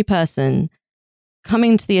ordinary person,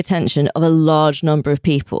 coming to the attention of a large number of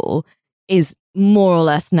people is more or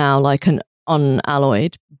less now like an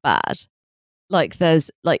unalloyed bad. Like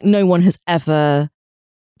there's like no one has ever,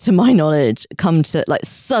 to my knowledge,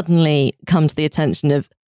 suddenly come to the attention of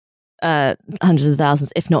hundreds of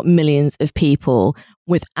thousands, if not millions of people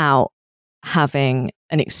without having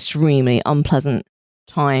an extremely unpleasant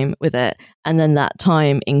time with it, and then that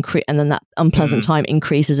unpleasant time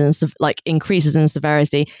increases in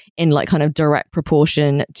severity in like kind of direct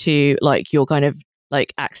proportion to like your kind of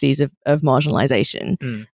like axes of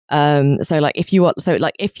marginalization. So like if you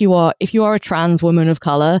are a trans woman of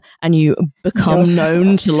color and you become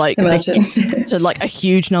known to like to like a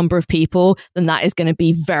huge number of people, then that is going to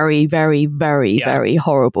be very, very, very, very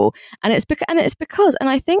horrible. And it's because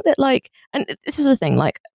I think that like, and this is the thing,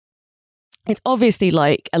 like it's obviously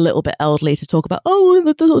like a little bit elderly to talk about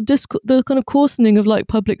the kind of coarsening of like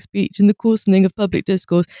public speech and the coarsening of public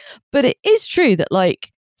discourse, but it is true that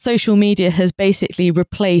like social media has basically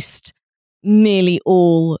replaced nearly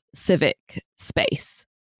all civic space,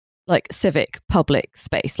 like civic public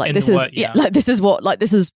space. Like this is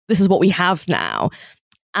what we have now,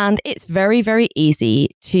 and it's very, very easy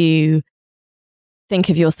to think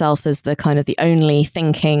of yourself as the kind of the only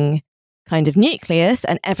thinking kind of nucleus,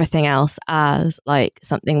 and everything else as like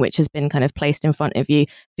something which has been kind of placed in front of you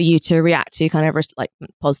for you to react to kind of like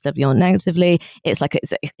positively or negatively. It's like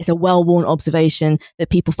it's a well-worn observation that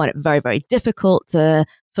people find it very, very difficult to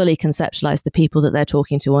fully conceptualize the people that they're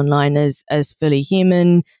talking to online as fully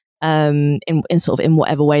human, in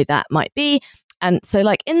whatever way that might be. And so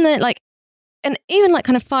like and even like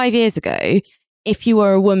kind of 5 years ago, if you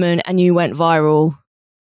were a woman and you went viral,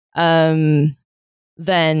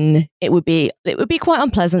 then it would be quite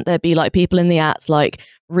unpleasant. There'd be like people in the ads like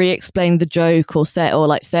re-explain the joke or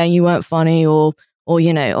like saying you weren't funny or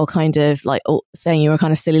kind of like saying you were a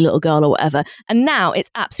kind of silly little girl or whatever. And now it's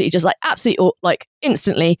absolutely just like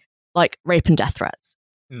instantly like rape and death threats.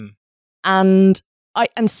 And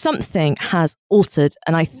something has altered,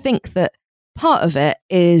 and I think that part of it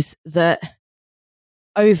is that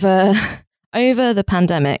over over the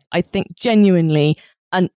pandemic, I think genuinely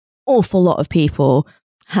an awful lot of people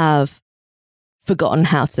have forgotten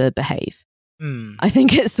how to behave. I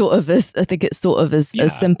think it's sort of as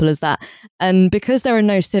simple as that. And because there are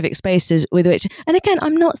no civic spaces with which, and again,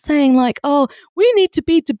 I'm not saying like, oh, we need to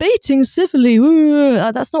be debating civilly.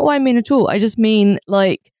 That's not what I mean at all. I just mean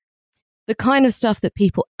like the kind of stuff that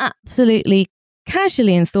people absolutely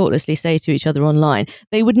casually and thoughtlessly say to each other online,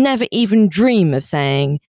 they would never even dream of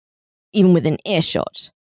saying, even within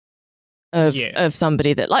earshot of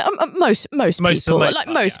somebody that like most people, for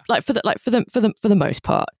the most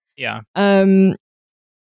part. Yeah. And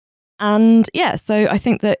yeah, so I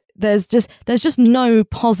think that there's just no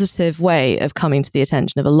positive way of coming to the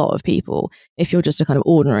attention of a lot of people if you're just a kind of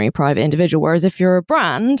ordinary private individual. Whereas if you're a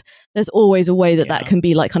brand, there's always a way that can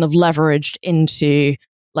be like kind of leveraged into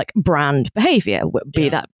like brand behavior, be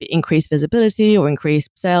that increased visibility or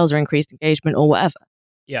increased sales or increased engagement or whatever.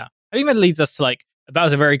 Yeah. I think that leads us to like, that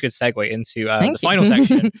was a very good segue into the final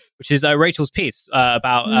section, which is Rachel's piece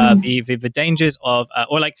about the dangers of,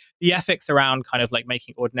 or like the ethics around kind of like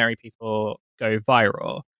making ordinary people go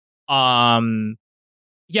viral.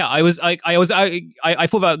 Yeah, I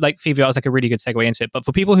thought that like Phoebe, that was like a really good segue into it. But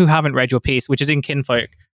for people who haven't read your piece, which is in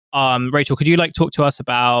Kinfolk, Rachel, could you like talk to us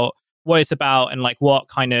about what it's about and like what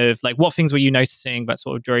kind of like what things were you noticing that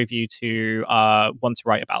sort of drove you to want to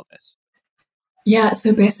write about this? Yeah,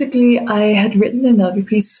 so basically I had written another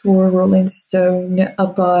piece for Rolling Stone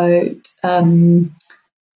about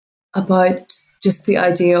just the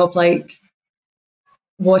idea of like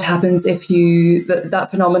what happens if you that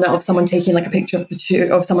phenomena of someone taking like a picture of the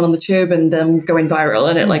tube of someone on the tube and going viral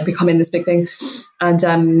and it like becoming this big thing. And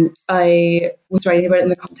I was writing about it in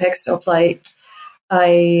the context of like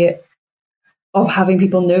of having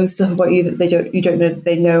people know stuff about you that you don't know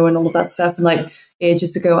they know and all of that stuff. And like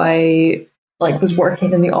ages ago I like was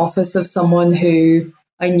working in the office of someone who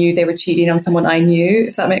I knew they were cheating on someone I knew,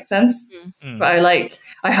 if that makes sense. But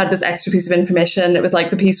I had this extra piece of information. It was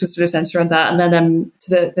like the piece was sort of centered around that. And then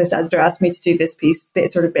this editor asked me to do this piece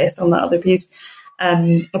sort of based on that other piece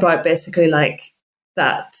about basically like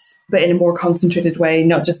that, but in a more concentrated way,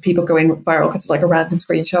 not just people going viral because of like a random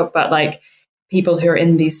screenshot, but like people who are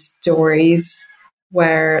in these stories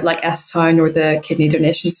where like S-Town or the kidney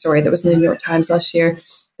donation story that was in the New York Times last year,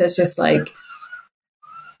 that's just like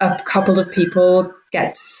a couple of people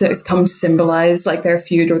come to symbolize like their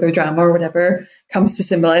feud or their drama or whatever comes to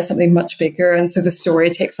symbolize something much bigger. And so the story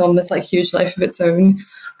takes on this like huge life of its own.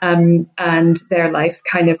 And their life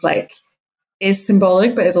kind of like is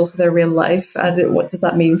symbolic, but is also their real life. And what does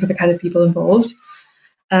that mean for the kind of people involved?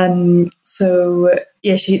 So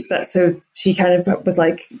yeah, she kind of was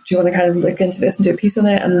like, do you want to kind of look into this and do a piece on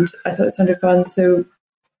it? And I thought it sounded fun. So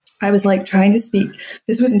I was like trying to speak.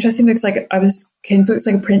 This was interesting because like Kinfolk's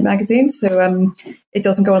like a print magazine, so it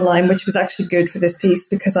doesn't go online, which was actually good for this piece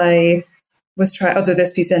because I was trying. Although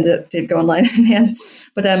this piece did go online in the end,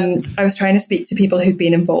 but I was trying to speak to people who'd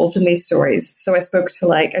been involved in these stories. So I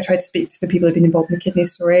tried to speak to the people who'd been involved in the kidney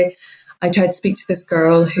story. I tried to speak to this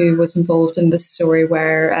girl who was involved in this story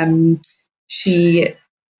where she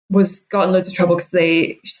got in loads of trouble because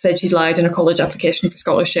she said she'd lied in a college application for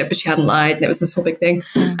scholarship, but she hadn't lied, and it was this whole big thing.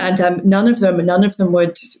 And none of them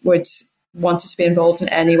would wanted to be involved in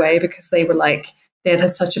any way because they were like they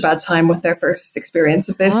had such a bad time with their first experience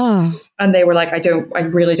of this, and they were like, I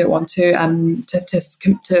really don't want to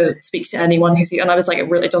speak to anyone who's. And I was like,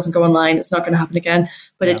 it doesn't go online. It's not going to happen again.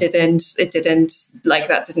 But it didn't like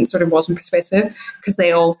that. Wasn't persuasive because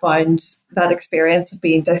they all found that experience of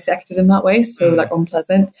being dissected in that way so like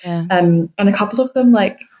unpleasant. And a couple of the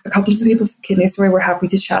people for the kidney story were happy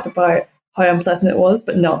to chat about how unpleasant it was,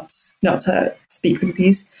 but not to speak for the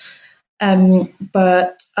piece.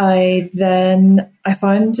 But I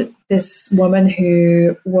found this woman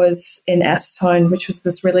who was in S-Town, which was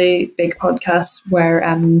this really big podcast where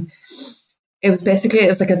it was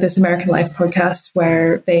like This American Life podcast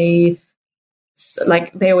where they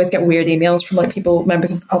always get weird emails from like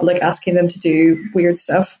members of the public asking them to do weird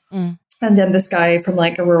stuff. And then this guy from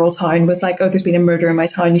like a rural town was like, oh, there's been a murder in my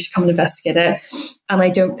town. You should come and investigate it. And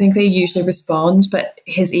I don't think they usually respond, but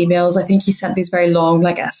his emails, I think he sent these very long,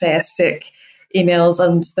 like essayistic emails.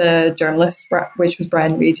 And the journalist, which was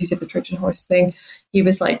Brian Reed, who did the Trojan Horse thing, he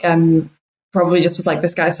was like, probably just was like,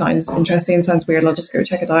 this guy sounds interesting, sounds weird. I'll just go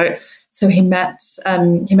check it out. So he met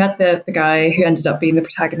the guy who ended up being the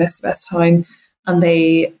protagonist of S-Town, and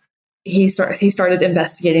he started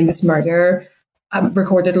investigating this murder.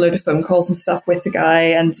 Recorded a load of phone calls and stuff with the guy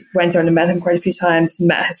and went down and met him quite a few times,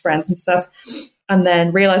 met his friends and stuff, and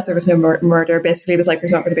then realized there was no murder. Basically was like,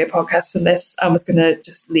 there's not going to be a podcast on this, and was going to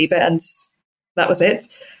just leave it, and that was it.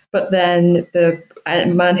 but then the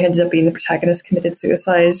man who ended up being the protagonist committed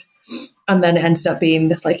suicide. And then it ended up being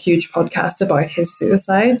this like huge podcast about his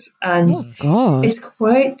suicide, and it's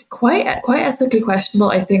quite ethically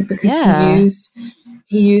questionable, I think, because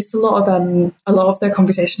he used a lot of their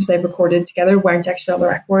conversations they've recorded together weren't actually on the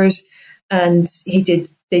record, and they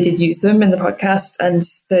did use them in the podcast. And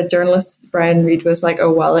the journalist Brian Reed was like,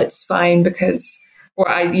 "Oh well, it's fine because." Or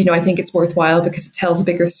I think it's worthwhile because it tells a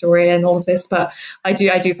bigger story and all of this. But I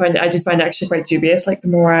did find it actually quite dubious. Like the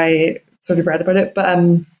more I sort of read about it, but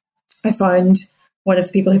I found one of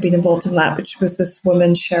the people who'd been involved in that, which was this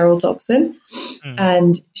woman, Cheryl Dobson.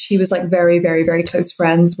 And she was like very, very, very close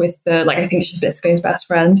friends with I think she's basically his best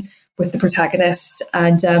friend with the protagonist.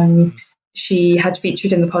 And she had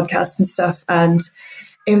featured in the podcast and stuff. And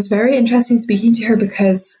it was very interesting speaking to her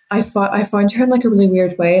because I found her in like a really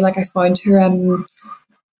weird way. Like I found her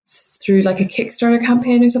through like a Kickstarter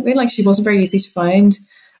campaign or something. Like she wasn't very easy to find.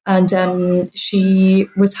 And she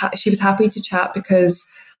was happy to chat because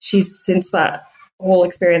she's, since that whole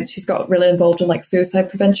experience, she's got really involved in like suicide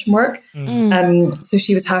prevention work. So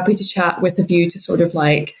she was happy to chat with a view to sort of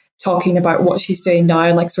like talking about what she's doing now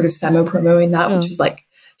and like sort of semi-promoting that, which was like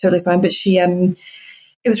totally fine. But she,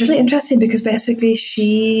 it was really interesting because basically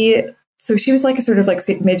she was like a sort of like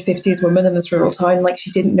mid-50s woman in this rural town. Like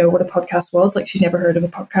she didn't know what a podcast was. Like she'd never heard of a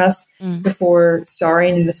podcast before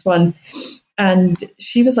starring in this one. And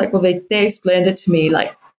she was like, well, they explained it to me,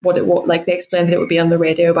 like, like they explained that it would be on the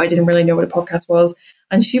radio, but I didn't really know what a podcast was.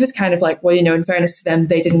 And she was kind of like, well, in fairness to them,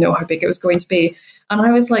 they didn't know how big it was going to be. And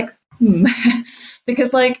I was like,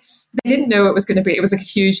 because like they didn't know it was going to be, it was like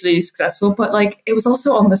hugely successful, but like it was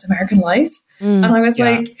also on This American Life. And I was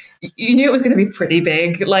like, you knew it was going to be pretty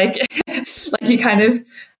big. Like, like you kind of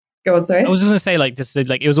go on, sorry. I was just going to say like, just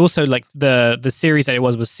like, it was also like the series that it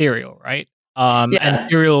was Serial, right? And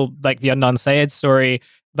Serial, like the Adnan Syed story,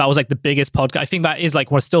 that was like the biggest podcast. I think that is like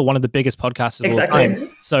still one of the biggest podcasts of all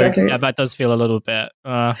time. So yeah, that does feel a little bit.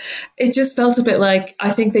 It just felt a bit like,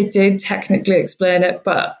 I think they did technically explain it,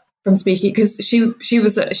 but from speaking, because she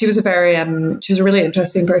was a very she was a really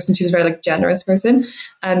interesting person. She was a very like generous person,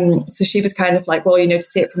 so she was kind of like, well, to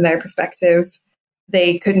see it from their perspective,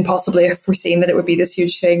 they couldn't possibly have foreseen that it would be this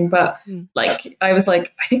huge thing. But like, I was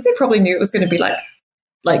like, I think they probably knew it was going to be like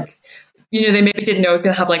they maybe didn't know it was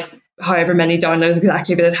going to have like however many downloads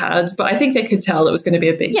exactly that it had, but I think they could tell it was going to be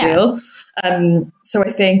a big deal. So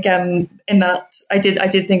I think in that I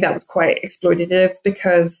did think that was quite exploitative,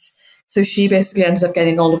 because so she basically ended up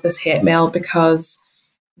getting all of this hate mail because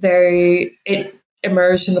it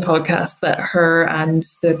emerged in the podcast that her and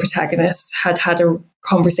the protagonist had a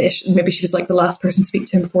conversation. Maybe she was like the last person to speak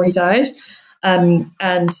to him before he died, and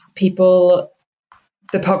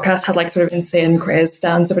the podcast had like sort of insane craze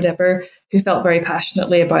stands or whatever who felt very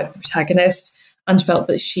passionately about the protagonist and felt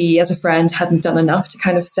that she as a friend hadn't done enough to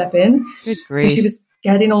kind of step in. Good So grief. she was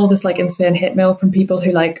getting all this like insane hate mail from people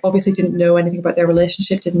who like obviously didn't know anything about their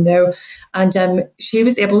relationship, didn't know. And she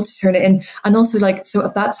was able to turn it in. And also like, so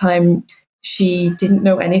at that time, she didn't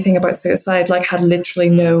know anything about suicide, like had literally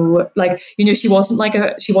no, like, she wasn't like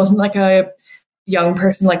a young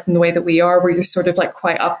person like in the way that we are, where you're sort of like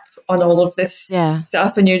quite up on all of this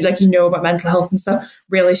stuff and you're like, about mental health and stuff.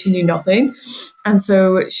 Really, she knew nothing. And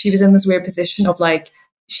so she was in this weird position of like,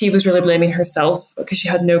 she was really blaming herself because she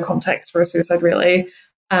had no context for suicide really.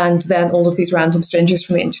 And then all of these random strangers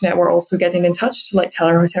from the internet were also getting in touch to like tell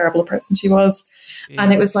her how terrible a person she was. Yeah.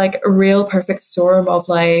 And it was like a real perfect storm of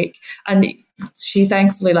like, and she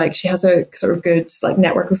thankfully like she has a sort of good like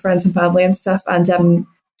network of friends and family and stuff. And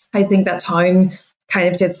I think that town kind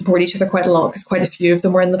of did support each other quite a lot because quite a few of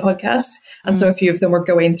them were in the podcast. And so a few of them were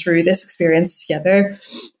going through this experience together.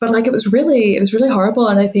 But like, it was really horrible.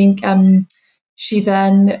 And I think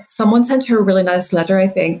someone sent her a really nice letter, I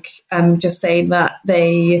think, just saying that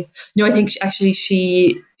I think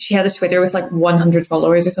she had a Twitter with like 100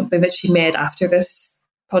 followers or something that she made after this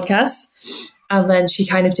podcast. And then she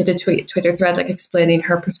kind of did a Twitter thread like explaining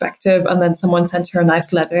her perspective. And then someone sent her a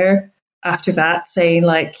nice letter after that saying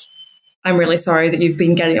like, I'm really sorry that you've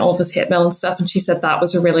been getting all this hate mail and stuff. And she said that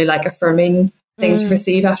was a really like affirming thing to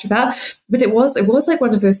receive after that. But it was like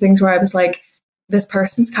one of those things where I was like, this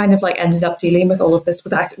person's kind of like ended up dealing with all of this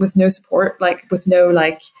with no support, like with no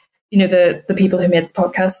like, the people who made the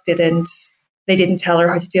podcast didn't tell her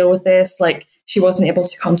how to deal with this. Like she wasn't able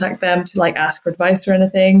to contact them to like ask for advice or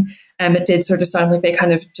anything. It did sort of sound like they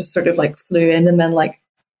kind of just sort of like flew in and then like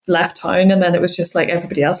left town, and then it was just like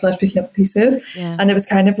everybody else left picking up the pieces. And it was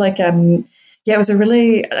kind of like it was a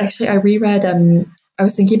really, actually I reread I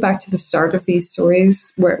was thinking back to the start of these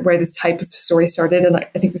stories, where this type of story started, and I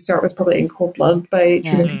think the start was probably In Cold Blood by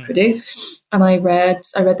Truman Capote. And I read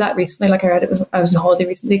that recently. Like I was on holiday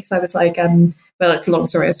recently because I was like, well, it's a long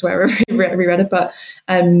story as to why I reread it, but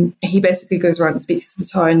he basically goes around and speaks to the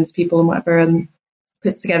townspeople and whatever, and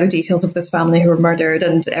puts together details of this family who were murdered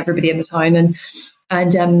and everybody in the town, and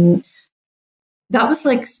that was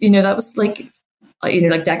like,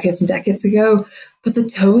 like decades and decades ago. But the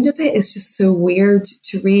tone of it is just so weird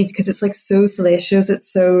to read because it's like so salacious. It's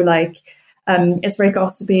so like, it's very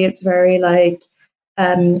gossipy. It's very like,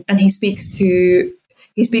 and he speaks to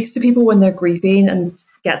people when they're grieving and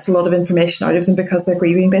gets a lot of information out of them because they're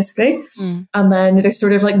grieving, basically. And then there's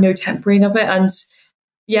sort of like no tempering of it. And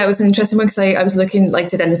yeah, it was an interesting one because I was looking like,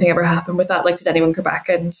 did anything ever happen with that? Like, did anyone go back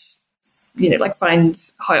and, like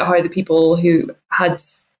find how the people who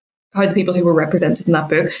were represented in that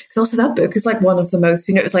book? Because also that book is like one of the most,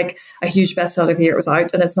 it was like a huge bestseller the year it was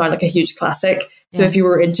out, and it's now like a huge classic. So if you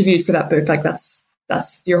were interviewed for that book, like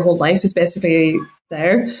that's your whole life is basically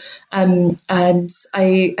there. And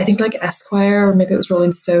I think like Esquire, or maybe it was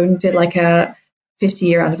Rolling Stone, did like a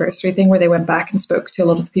 50-year anniversary thing where they went back and spoke to a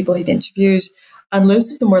lot of the people he'd interviewed. And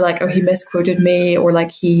loads of them were like, oh, he misquoted me, or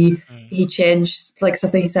like he changed like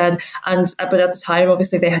stuff that he said. But at the time,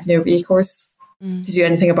 obviously, they had no recourse to do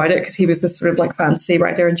anything about it because he was this sort of like fantasy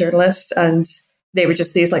writer and journalist, and they were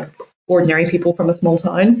just these like ordinary people from a small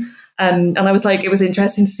town. And I was like, it was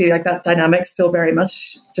interesting to see like that dynamic still very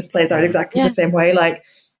much just plays out exactly the same way. Like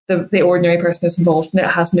the ordinary person is involved and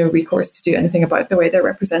it has no recourse to do anything about the way they're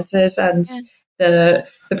represented, and the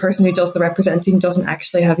person who does the representing doesn't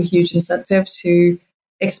actually have a huge incentive to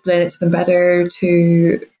explain it to them better.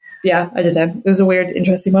 I don't know. It was a weird,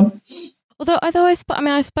 interesting one. Although I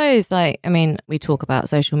suppose we talk about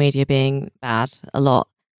social media being bad a lot,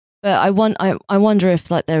 but I wonder if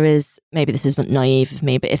like there is, maybe this isn't naive of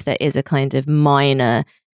me, but if there is a kind of minor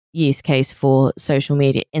use case for social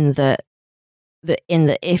media in the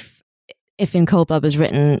if In Cold Blood was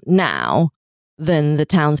written now, then the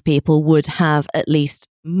townspeople would have at least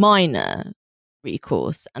minor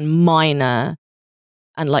recourse and minor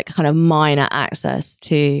access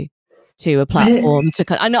to a platform to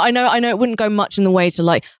kind of, I know it wouldn't go much in the way to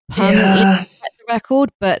like permanently get the record,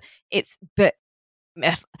 but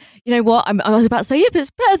you know what, I was about to say, but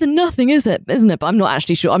it's better than nothing, isn't it? But I'm not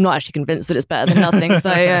actually sure. I'm not actually convinced that it's better than nothing.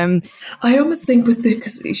 So I almost think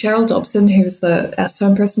because Cheryl Dobson, who's the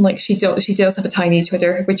S-Town person, like she does have a tiny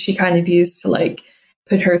Twitter, which she kind of used to like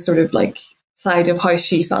put her sort of like side of how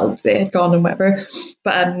she felt they had gone and whatever.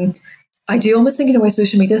 But I do almost think in a way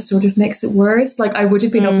social media sort of makes it worse. Like I would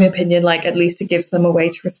have been of the opinion, like at least it gives them a way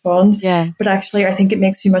to respond. Yeah. But actually I think it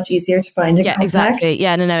makes you much easier to find in contact. Exactly.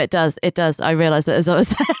 Yeah, no, it does. It does. I realised that as I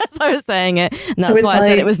was saying it. And that's why I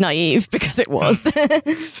said it was naive, because it was.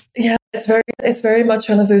 Yeah, it's very much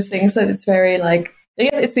one of those things that it's very like,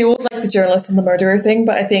 it's the old like the journalist and the murderer thing,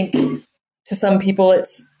 but I think to some people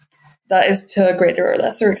that is to a greater or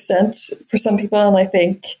lesser extent for some people, and I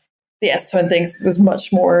think the S-Town thing was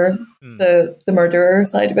much more the murderer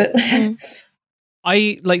side of it.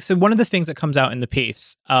 So one of the things that comes out in the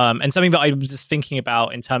piece, and something that I was just thinking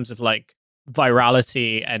about in terms of like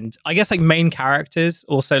virality, and I guess like main characters,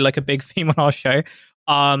 also like a big theme on our show,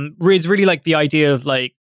 is really like the idea of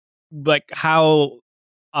like how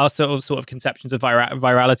our sort of conceptions of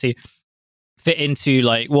virality fit into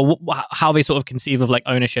like, well, how they sort of conceive of like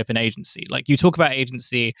ownership and agency. Like you talk about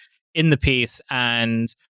agency in the piece, and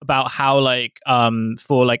about how like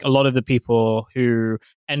for like a lot of the people who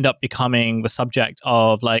end up becoming the subject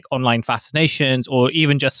of like online fascinations, or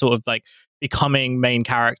even just sort of like becoming main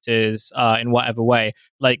characters in whatever way,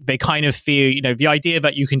 like they kind of feel, the idea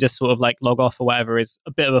that you can just sort of like log off or whatever is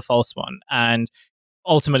a bit of a false one. And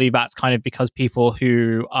ultimately that's kind of because people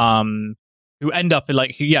who end up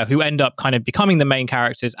kind of becoming the main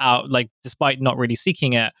characters out, like despite not really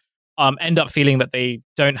seeking it, end up feeling that they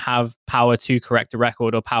don't have power to correct a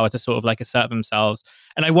record or power to sort of like assert themselves.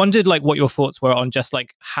 And I wondered like what your thoughts were on just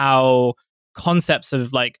like how concepts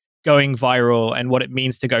of like going viral and what it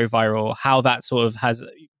means to go viral, how that sort of has,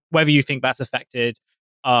 whether you think that's affected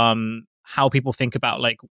how people think about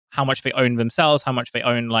like how much they own themselves, how much they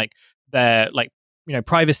own like their like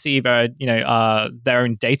privacy, their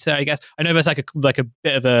own data, I guess. I know that's like a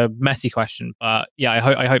bit of a messy question, but yeah,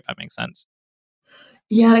 I hope that makes sense.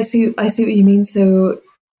 Yeah, I see what you mean. So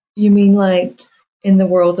you mean like in the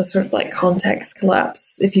world of sort of like context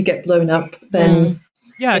collapse, if you get blown up, then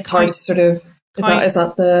it's hard to sort of, is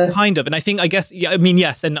that the kind of, and I guess, yeah, I mean,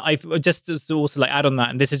 yes. And I've just to also like add on that,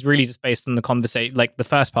 and this is really just based on the conversation, like the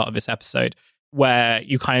first part of this episode, where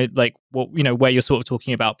you kind of like where you're sort of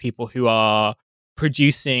talking about people who are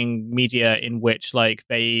producing media in which like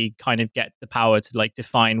they kind of get the power to like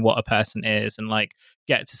define what a person is and like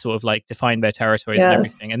get to sort of like define their territories and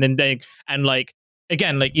everything. And then like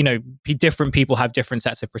again, like, you know, different people have different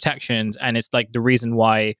sets of protections, and it's like the reason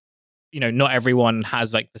why, you know, not everyone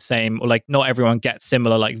has like the same, or like not everyone gets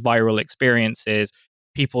similar like viral experiences.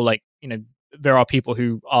 People like, you know, there are people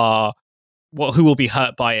who will be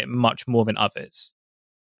hurt by it much more than others.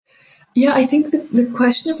 Yeah, I think the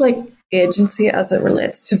question of like agency as it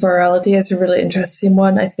relates to virality is a really interesting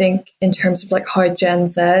one. I think in terms of like how Gen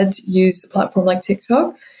Z use a platform like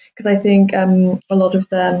TikTok, because I think a lot of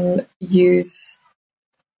them use.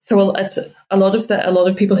 So it's a lot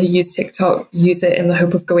of people who use TikTok use it in the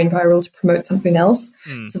hope of going viral to promote something else.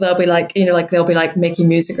 So they'll be like, you know, like they'll be like making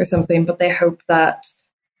music or something, but they hope that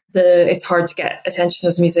it's hard to get attention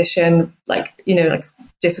as a musician, like, you know, like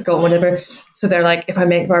difficult, whatever. So they're like, if I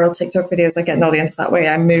make viral TikTok videos, I get an audience that way.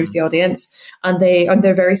 I move the audience, and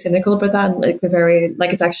they're very cynical about that. And like they're very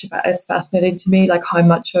like, it's fascinating to me, like how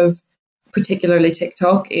much of particularly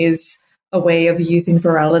TikTok is a way of using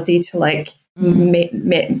virality to like make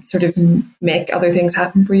other things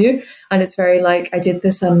happen for you. And it's very like, I did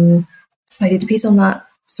a piece on that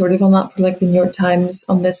for like the New York Times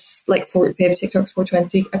on this like Fave TikTok's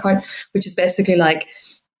 420 account, which is basically like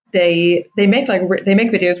they make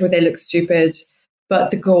videos where they look stupid,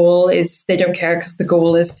 but the goal is they don't care, because the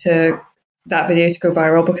goal is to that video to go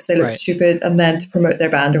viral because they look stupid, and then to promote their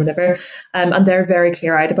band or whatever. And they're very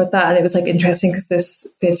clear-eyed about that. And it was like interesting because this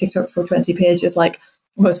Fave TikTok's 420 page is like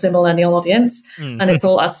mostly millennial audience, and it's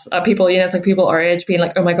all us people, you know, it's like people our age being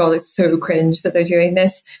like, oh my god, it's so cringe that they're doing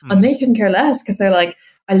this, and they couldn't care less, because they're like,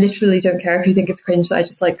 I literally don't care if you think it's cringe that I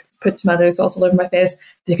just like put tomato sauce all over my face,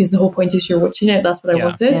 because the whole point is you're watching it. That's what I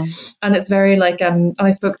wanted. And it's very like and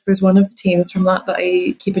there's one of the teens from that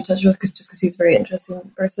I keep in touch with, because he's a very interesting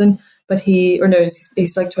person, but he's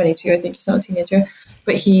like 22, I think. He's not a teenager,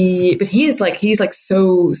 but he's literally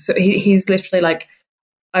like,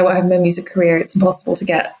 I have my music career, it's impossible to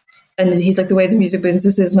get. And he's like, the way the music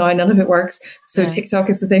business is now, none of it works. So TikTok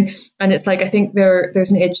is the thing. And it's like, I think there's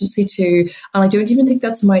an agency too. And I don't even think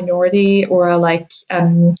that's a minority or a like,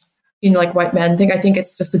 you know, like white men thing. I think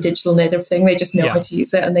it's just a digital native thing. They just know how to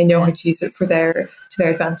use it, and they know how to use it to their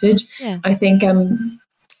advantage. Yeah. I think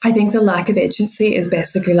the lack of agency is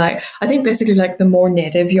basically like the more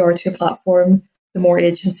native you are to a platform, the more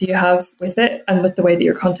agency you have with it and with the way that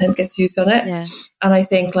your content gets used on it. Yeah. And I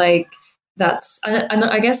think like and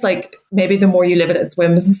I guess like maybe the more you live at its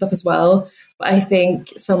whims and stuff as well. But I think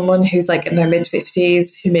someone who's like in their mid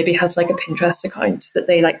 50s who maybe has like a Pinterest account that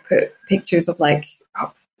they like put pictures of like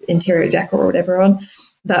interior decor or whatever on,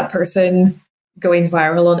 that person going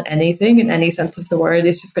viral on anything in any sense of the word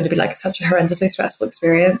is just going to be like such a horrendously stressful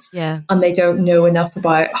experience. Yeah. And they don't know enough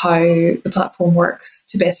about how the platform works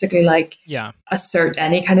to basically like assert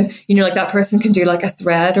any kind of, you know, like that person can do like a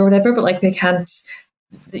thread or whatever, but like they can't,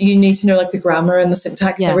 you need to know like the grammar and the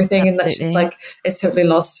syntax and everything. Absolutely. And that's just like, it's totally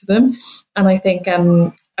lost to them. And I think,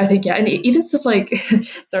 and even stuff like,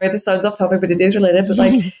 sorry, this sounds off topic, but it is related, but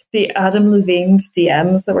like the Adam Levine's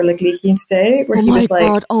DMs that were like leaking today, where he was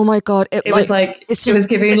like, oh my God. It was like, it was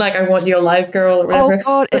giving like, I want you alive, girl, or whatever. Oh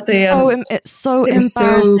God, it's so embarrassing.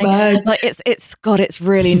 So bad. Like it's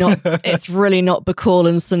really not, it's really not Bacall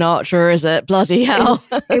and Sinatra, is it? Bloody hell.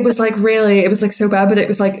 It was like so bad, but it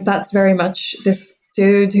was like, that's very much this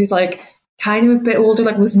dude who's like, kind of a bit older,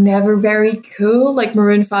 like was never very cool, like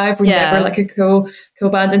Maroon 5 were never like a cool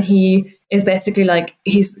band, and he is basically like,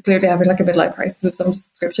 he's clearly having like a midlife crisis of some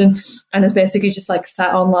description, and is basically just like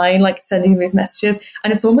sat online like sending these messages,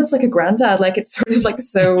 and it's almost like a granddad, like it's sort of like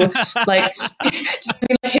so like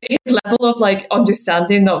his level of like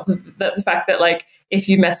understanding of the fact that like if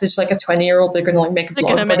you message like a 20-year-old, they're going to like make a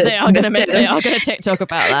vlog. They are going to TikTok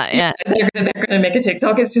about that. Yeah, they're going to make a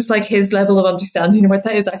TikTok. It's just like his level of understanding about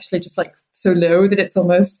that is actually just like so low that it's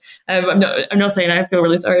almost. I'm not saying I feel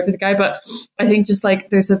really sorry for the guy, but I think just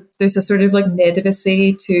like there's a sort of like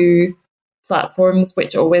nativacy to platforms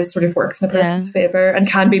which always sort of works in a person's favor and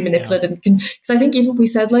can be manipulated. Because I think even we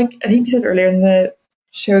said earlier in the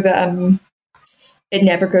show that it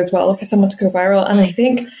never goes well for someone to go viral, and I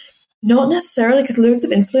think. Not necessarily, because loads of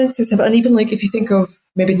influencers have, and even like if you think of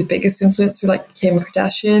maybe the biggest influencer like Kim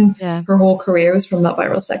Kardashian, her whole career was from that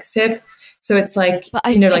viral sex tape. So it's like,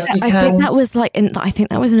 I think that was like, I think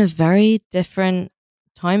that was in a very different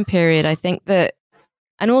time period. I think that,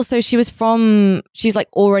 and also she's like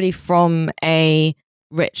already from a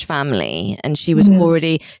rich family, and she was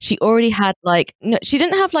she already had like, no, she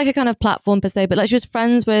didn't have like a kind of platform per se, but like she was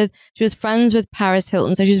friends with Paris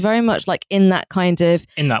Hilton, so she's very much like in that kind of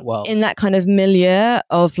world, in that kind of milieu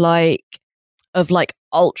of like like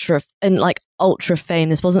ultra fame.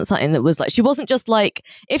 This wasn't something that was like, she wasn't just like,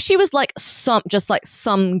 if she was like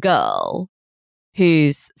some girl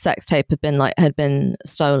whose sex tape had been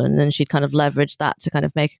stolen, then she'd kind of leverage that to kind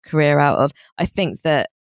of make a career out of. I think that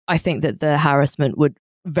the harassment would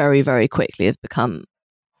very, very quickly have become.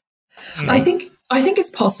 I think it's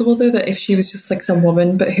possible though that if she was just like some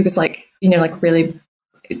woman, but who was like, you know, like really,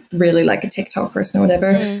 really like a TikTok person or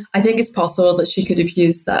whatever, I think it's possible that she could have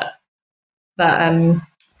used that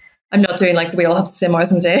I'm not doing like we all have the same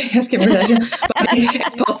hours in the day as Kim Kardashian, but I think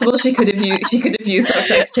it's possible she could have used that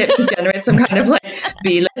sex tape to generate some kind of like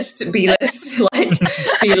B-list.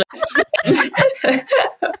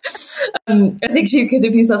 I think she could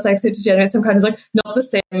have used that sex tape to generate some kind of like not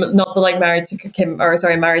the like married to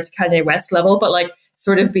Kanye West level, but like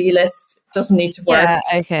sort of B-list, doesn't need to work. Yeah,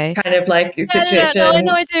 okay. Kind of like situation.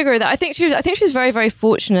 No, I do agree with that. I think she was very, very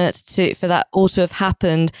fortunate for that all to have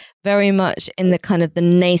happened very much in the kind of the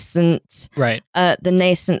nascent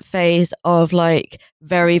phase of like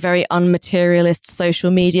very, very unmaterialist social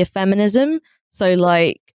media feminism. So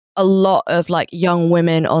like a lot of like young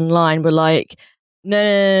women online were like,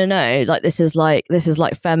 no, like this is like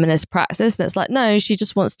feminist practice, and it's like, no, she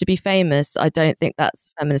just wants to be famous. I don't think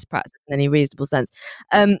that's feminist practice in any reasonable sense.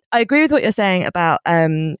 I agree with what you're saying about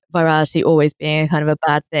virality always being a kind of a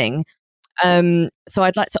bad thing. So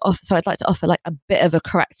I'd like to offer like a bit of a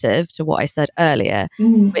corrective to what I said earlier,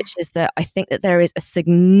 which is that I think that there is a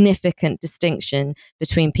significant distinction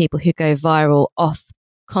between people who go viral off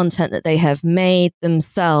content that they have made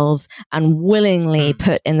themselves and willingly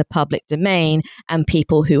put in the public domain, and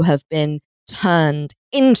people who have been turned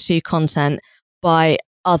into content by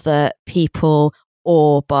other people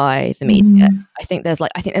or by the media. I think there's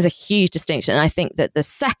a huge distinction. And I think that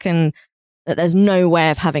that there's no way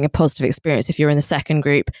of having a positive experience if you're in the second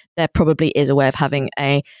group. There probably is a way of having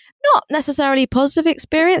a not necessarily positive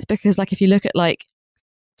experience, because like if you look at like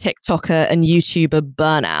TikToker and YouTuber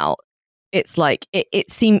burnout, it's like it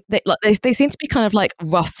seemed that like they seem to be kind of like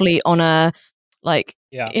roughly on a like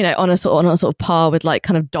on a sort of par with like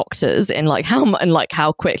kind of doctors in like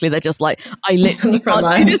how quickly they're just like, I literally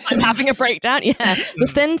can't do this, I'm having a breakdown. Yeah, the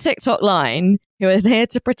thin TikTok line who are here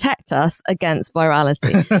to protect us against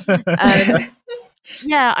virality.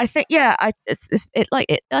 I think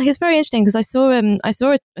it's very interesting because I saw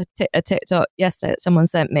a TikTok yesterday that someone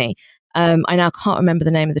sent me. I now can't remember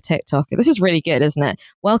the name of the TikTok. This is really good, isn't it?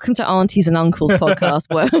 Welcome to Aunties and Uncles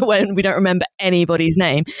podcast, when we don't remember anybody's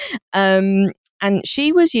name. And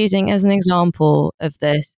she was using as an example of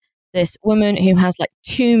this woman who has like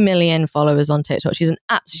 2 million followers on TikTok. She's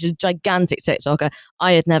a gigantic TikToker.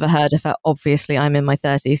 I had never heard of her. Obviously, I'm in my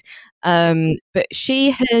 30s. But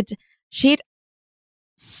she'd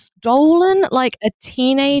stolen like a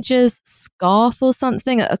teenager's scarf or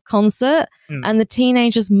something at a concert, and the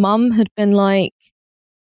teenager's mum had been like,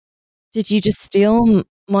 did you just steal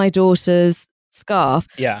my daughter's scarf?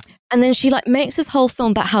 Yeah. And then she like makes this whole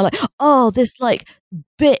film about how like, oh, this like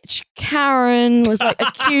bitch Karen was like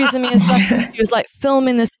accusing me and stuff. She was like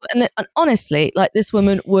filming this, and honestly, like this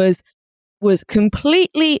woman was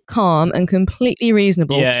completely calm and completely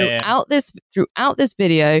reasonable throughout this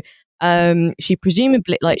video. She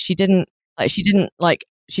presumably she didn't like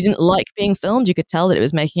being filmed. You could tell that it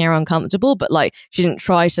was making her uncomfortable, but like she didn't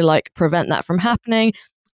try to like prevent that from happening.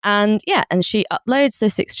 And she uploads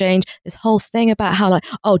this exchange, this whole thing about how like,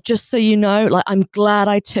 oh, just so you know, like I'm glad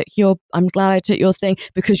I took your thing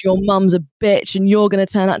because your mum's a bitch and you're going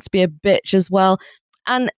to turn out to be a bitch as well.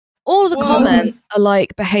 And all of the comments are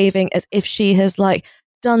like behaving as if she has like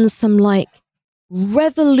done some like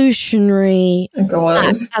revolutionary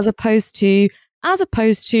act, as opposed to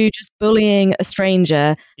just bullying a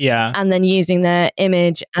stranger, and then using their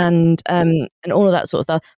image and all of that sort of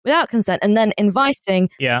stuff without consent, and then inviting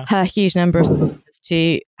her huge number of followers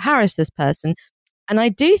to harass this person. And I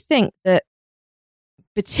do think that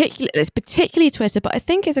it's particularly Twitter, but I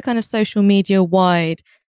think it's a kind of social media wide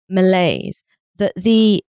malaise that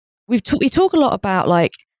we talk a lot about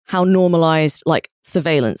like how normalized like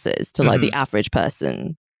surveillance is to like the average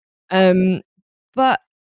person, but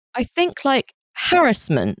I think like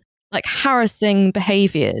harassment, like harassing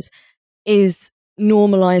behaviors, is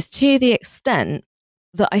normalized to the extent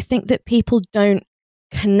that I think that people don't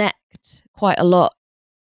connect quite a lot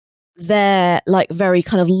their like very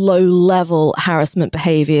kind of low level harassment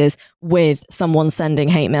behaviors with someone sending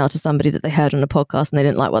hate mail to somebody that they heard on a podcast and they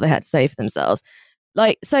didn't like what they had to say for themselves.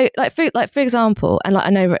 Like, so like for example, and like I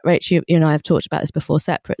know Rachel, you and I have talked about this before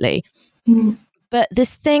separately, but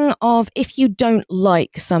this thing of if you don't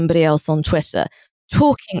like somebody else on Twitter,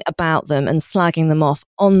 talking about them and slagging them off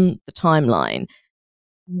on the timeline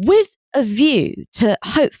with a view to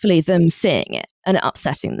hopefully them seeing it and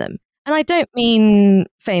upsetting them. And I don't mean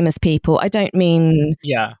famous people. I don't mean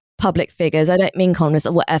public figures. I don't mean columnists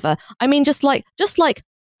or whatever. I mean just like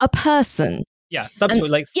a person. Yeah,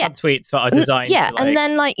 subtweets that are designed. Yeah, to,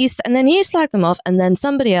 and then you slag them off, and then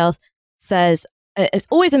somebody else says it's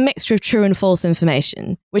always a mixture of true and false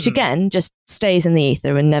information, which again just stays in the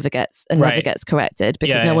ether and never gets corrected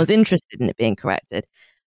because no one's interested in it being corrected.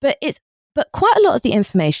 But quite a lot of the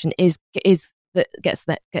information that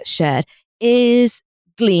gets shared is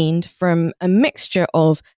gleaned from a mixture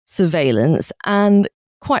of surveillance and,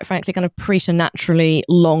 quite frankly, kind of preternaturally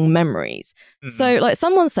long memories. So like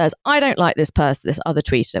someone says, I don't like this person, this other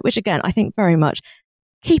tweeter, which again, I think very much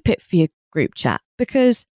keep it for your group chat,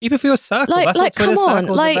 because keep it for your circle. Like, That's what Twitter come on,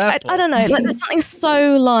 circles like, are there for. I don't know, like there's something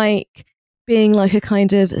so like being like a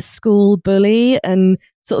kind of school bully and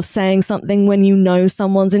sort of saying something when you know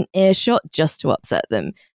someone's in earshot just to upset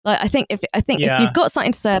them. Like I think if you've got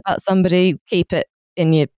something to say about somebody, keep it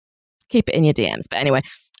in your DMs. But anyway,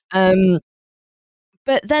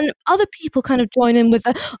 but then other people kind of join in with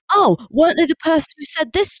weren't they the person who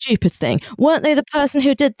said this stupid thing? Weren't they the person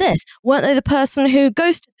who did this? Weren't they the person who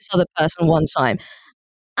ghosted this other person one time?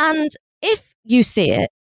 And if you see it,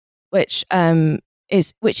 which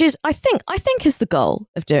is I think is the goal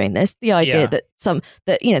of doing this, the idea that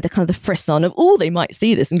the kind of the frisson of they might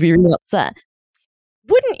see this and be really upset.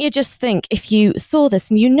 Wouldn't you just think, if you saw this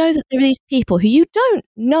and you know that there are these people who you don't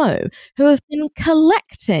know who have been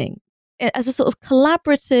collecting it as a sort of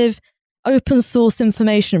collaborative open source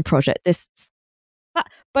information project, this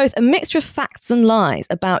both a mixture of facts and lies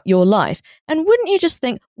about your life, and wouldn't you just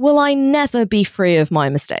think, will I never be free of my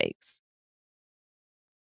mistakes?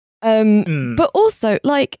 But also,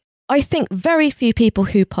 like, I think very few people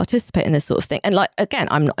who participate in this sort of thing, and like again,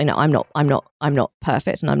 I'm not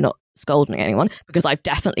perfect, and I'm not scolding anyone, because I've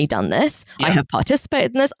definitely done this. I have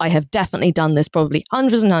participated in this. I have definitely done this probably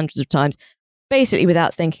hundreds and hundreds of times, basically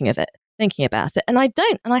without thinking about it. And I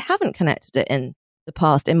haven't connected it in the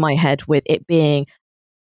past in my head with it being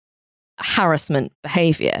harassment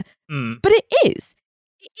behavior. But it is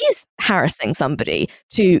harassing somebody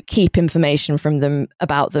to keep information from them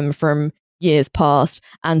about them from years past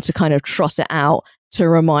and to kind of trot it out to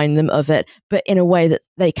remind them of it, but in a way that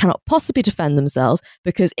they cannot possibly defend themselves,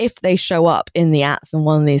 because if they show up in the ats and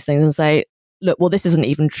one of these things and say, look, well, this isn't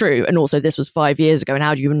even true, and also this was 5 years ago, and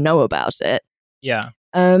how do you even know about it? Yeah.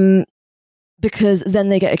 Because then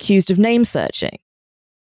they get accused of name searching.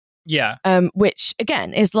 Yeah. Which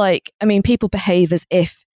again is like, I mean, people behave as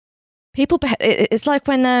if it's like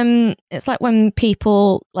when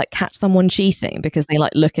people like catch someone cheating because they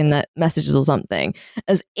like look in their messages or something,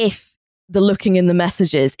 as if the looking in the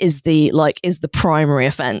messages is the primary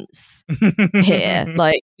offense here.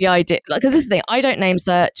 Like the idea, like, because this is the thing, I don't name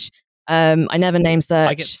search. I never name search.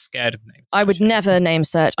 I get scared of names. I would never name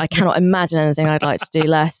search. I cannot imagine anything I'd like to do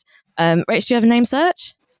less. Rach, do you have a name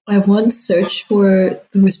search? I once searched for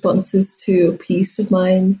the responses to a piece of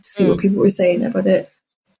mine to see what people were saying about it.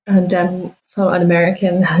 And an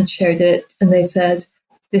American had shared it, and they said,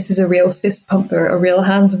 "This is a real fist pumper, a real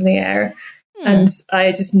hands in the air." And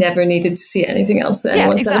I just never needed to see anything else that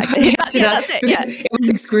anyone said about me after that, because it was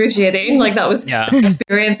excruciating. Like that was the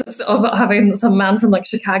experience of having some man from like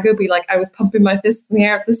Chicago be like, I was pumping my fists in the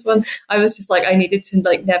air at this one. I was just like, I needed to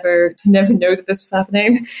like never know that this was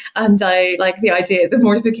happening. And I like the idea, the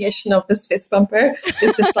mortification of this fist bumper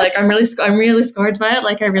is just like, I'm really scarred by it.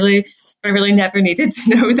 Like I really never needed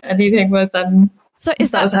to know that anything was so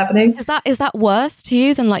that was happening. Is that worse to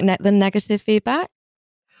you than like the negative feedback?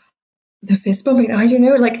 The fist bumping, I don't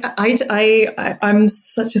know. Like I'm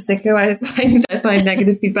such a sicko. I find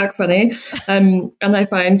negative feedback funny, and I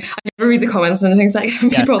never read the comments and things like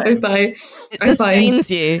bothered by. It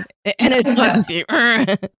sustains you. It energizes you.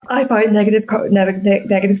 I find negative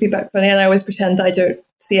feedback funny, and I always pretend I don't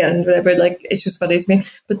see it and whatever. Like it's just funny to me.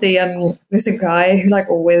 But there's a guy who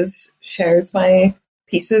like always shares my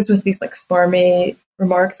pieces with these like smarmy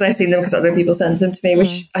remarks, and I've seen them because other people send them to me,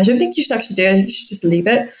 which I don't think you should actually do. I think you should just leave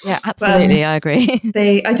it. Yeah, absolutely. I agree.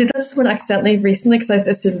 I did that to someone accidentally recently because I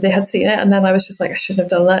assumed they had seen it, and then I was just like, I shouldn't have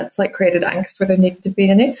done that. It's like created angst where there needed to be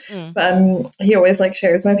any. But he always like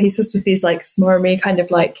shares my pieces with these like smarmy kind of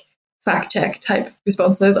like fact check type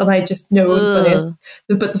responses, and I just know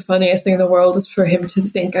the funniest thing in the world is for him to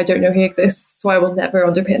think I don't know he exists, so I will never,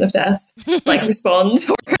 under pain of death, like respond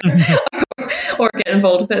or get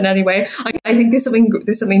involved with it in any way. I think there's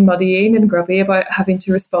something muddying and grubby about having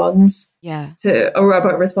to respond or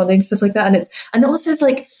about responding to stuff like that, and also it's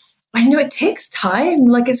like, I know it takes time.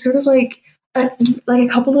 Like it's sort of like like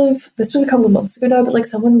this was a couple of months ago now, but like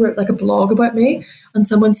someone wrote like a blog about me and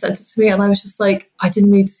someone sent it to me and I was just like, I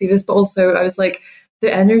didn't need to see this, but also I was like,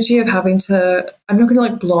 the energy of having to, I'm not going to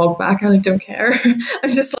like blog back, I like don't care. I'm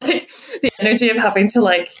just like, the energy of having to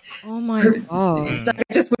like, oh my God.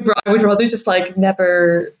 I would rather just like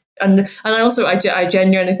never, and I also, I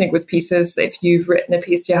genuinely think with pieces, if you've written a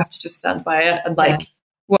piece, you have to just stand by it and like,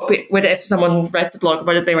 what if someone writes a blog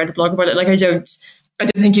about it, they write a blog about it, like I don't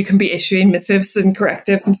think you can be issuing missives and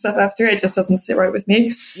correctives and stuff after it. It just doesn't sit right with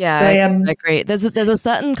me. Yeah, so, I agree. There's a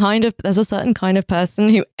certain kind of person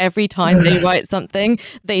who every time they write something,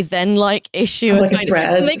 they then like issue like a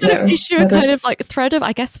thread. They kind of issue a kind of like a thread of,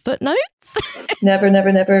 I guess, footnotes. Never.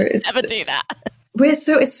 Never do that. But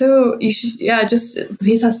it's so you should just the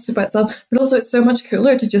piece has to sit by itself, but also it's so much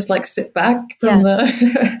cooler to just like sit back from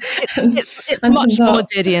it's much more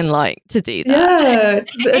Didion-like to do that.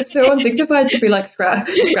 Yeah, it's so undignified to be like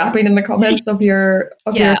scrapping in the comments of your.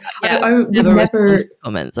 I would never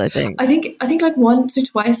comments. I think like once or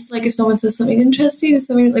twice, like if someone says something interesting or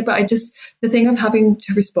something like, but the thing of having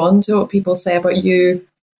to respond to what people say about you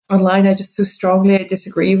online, I just so strongly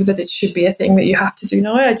disagree with it. It should be a thing that you have to do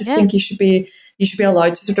now. I just think you should be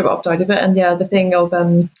allowed to sort of opt out of it. And the thing of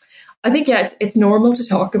I think it's normal to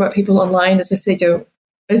talk about people online as if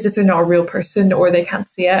they're not a real person or they can't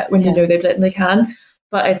see it when you know they blatantly can.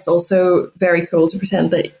 But it's also very cool to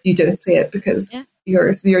pretend that you don't see it because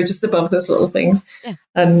you're just above those little things.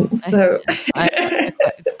 So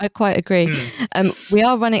I quite agree. We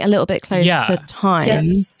are running a little bit close to time.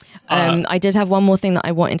 Yes. I did have one more thing that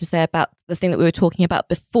I wanted to say about the thing that we were talking about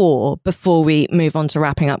before we move on to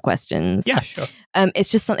wrapping up questions. Yeah, sure.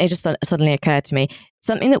 It's just something just suddenly occurred to me.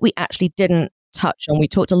 Something that we actually didn't touch on. We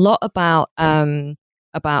talked a lot about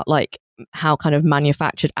like how kind of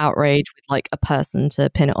manufactured outrage with like a person to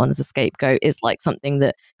pin it on as a scapegoat is like something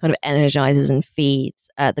that kind of energizes and feeds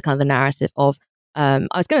the kind of the narrative of I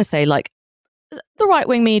was going to say like the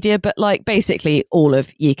right-wing media, but like basically all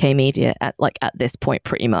of UK media at this point,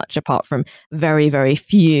 pretty much, apart from very, very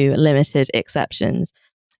few limited exceptions.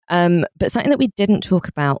 But something that we didn't talk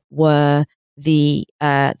about were the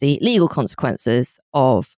legal consequences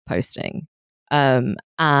of posting, and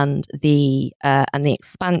the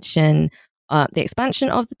expansion of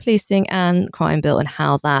the policing and crime bill and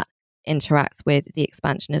how that interacts with the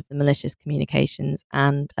expansion of the malicious communications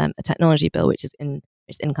and a technology bill, which is in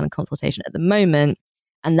kind of consultation at the moment.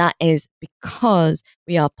 And that is because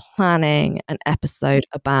we are planning an episode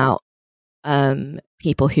about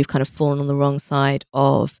people who've kind of fallen on the wrong side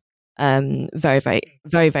of very, very,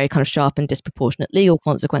 very, very kind of sharp and disproportionate legal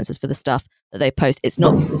consequences for the stuff that they post. It's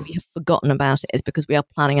not because we have forgotten about it, it's because we are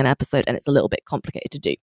planning an episode and it's a little bit complicated to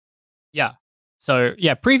do. Yeah. So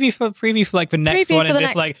preview for like the next one in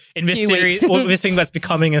this series, or this thing that's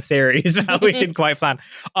becoming a series that we didn't quite plan.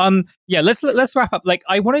 Let's wrap up. Like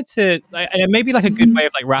I wanted to, and maybe like a good way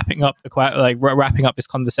of like wrapping up this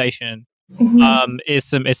conversation is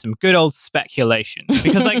some good old speculation,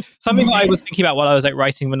 because like something that I was thinking about while I was like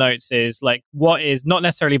writing the notes is like what is not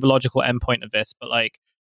necessarily the logical endpoint of this, but like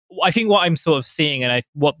I think what I'm sort of seeing and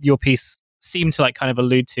what your piece seemed to like kind of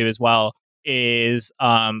allude to as well is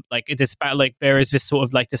there is this sort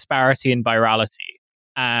of like disparity in virality,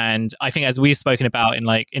 and I think as we've spoken about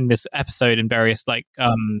in this episode in various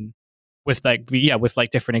with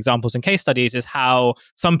different examples and case studies, is how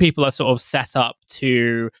some people are sort of set up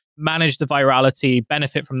to manage the virality,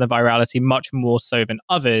 benefit from the virality much more so than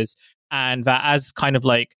others, and that as kind of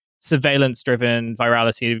like surveillance driven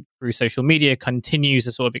virality through social media continues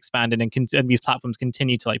to sort of expand and these platforms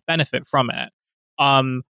continue to like benefit from it.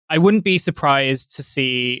 I wouldn't be surprised to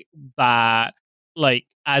see that, like,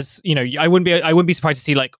 as you know, I wouldn't be surprised to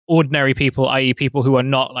see like ordinary people, i.e., people who are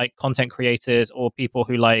not like content creators or people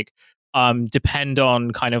who like depend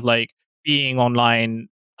on kind of like being online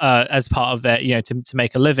as part of their, to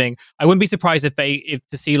make a living. I wouldn't be surprised if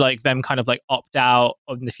to see like them kind of like opt out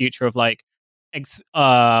in the future of like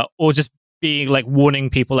or just being like warning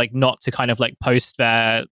people like not to kind of like post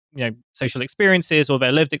their social experiences or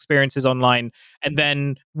their lived experiences online. And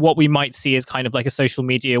then what we might see is kind of like a social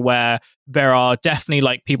media where there are definitely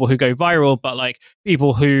like people who go viral, but like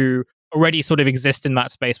people who already sort of exist in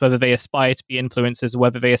that space, whether they aspire to be influencers or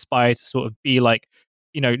whether they aspire to sort of be like,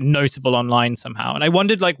 notable online somehow. And I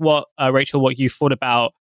wondered like what, Rachel, what you thought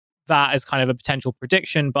about that as kind of a potential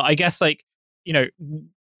prediction. But I guess like,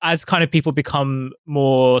 as kind of people become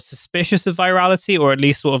more suspicious of virality, or at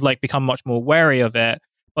least sort of like become much more wary of it,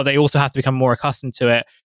 but they also have to become more accustomed to it.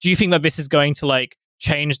 Do you think that this is going to like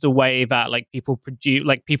change the way that like people produce,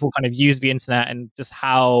 like people kind of use the internet, and just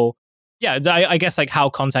how, I guess like how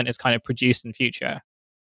content is kind of produced in future?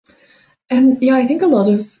 Yeah, I think a lot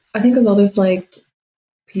of like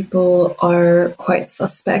people are quite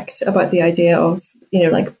suspect about the idea of,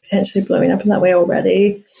 like potentially blowing up in that way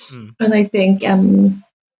already. And I think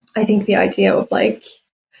the idea of like,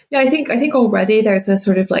 yeah, I think already there's a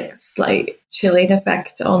sort of like slight chilling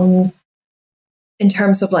effect on, in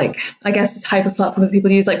terms of like, I guess the type of platform that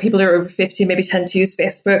people use. Like people who are over 50 maybe tend to use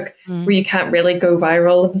Facebook, where you can't really go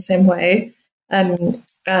viral in the same way. And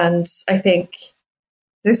I think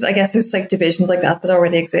there's like divisions like that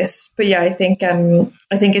already exist. But yeah, I think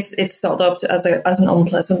it's thought of as an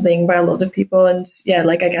unpleasant thing by a lot of people. And yeah,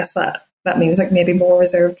 like I guess that means like maybe more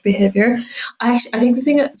reserved behavior. I think the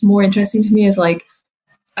thing that's more interesting to me is like,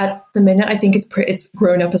 at the minute, I think it's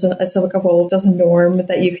grown up as like evolved as a norm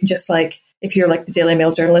that you can just like, if you're like the Daily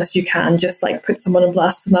Mail journalist, you can just like put someone on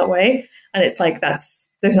blast in that way. And it's like,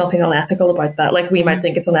 there's nothing unethical about that. Like we might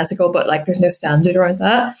think it's unethical, but like there's no standard around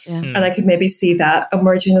that. And I could maybe see that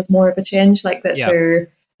emerging as more of a change, like that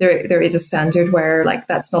there is a standard where like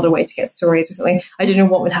that's not a way to get stories or something. I don't know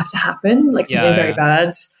what would have to happen, like something very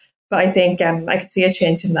bad. But I think I could see a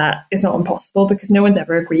change in that is not impossible, because no one's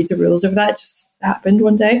ever agreed the rules of that. It just happened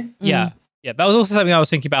one day. Yeah. Yeah. That was also something I was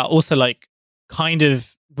thinking about. Also, like, kind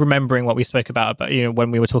of remembering what we spoke about,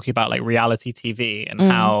 when we were talking about like reality TV and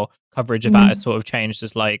how coverage of that has sort of changed,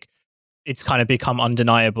 as like, it's kind of become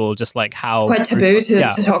undeniable, just like how it's quite taboo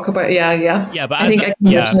to talk about. Yeah. But I think I can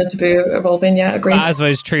imagine a taboo evolving. Yeah, agree. But as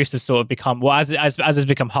those truths have sort of become, as it's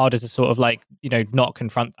become harder to sort of like, not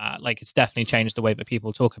confront that, like it's definitely changed the way that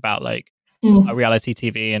people talk about like reality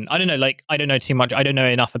TV. And I don't know, like, I don't know too much. I don't know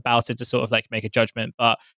enough about it to sort of like make a judgment,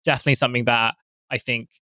 but definitely something that I think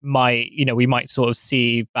we might sort of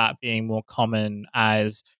see that being more common,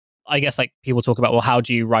 as I guess like people talk about, well, how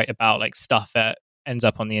do you write about like stuff that ends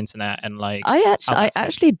up on the internet? And like, I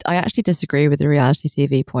actually disagree with the reality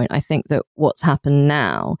TV point. I think that what's happened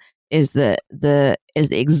now is that the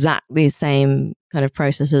exactly same kind of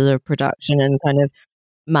processes of production and kind of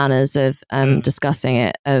manners of discussing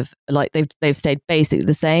it, of like they've stayed basically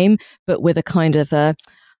the same, but with a kind of a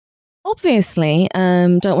obviously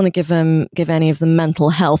don't want to give any of them mental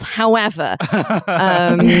health. However, it's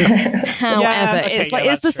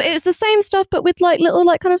the same stuff, but with like little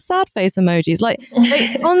like kind of sad face emojis. Like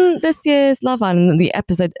on this year's Love Island, the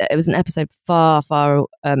episode, it was an episode far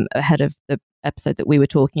ahead of the episode that we were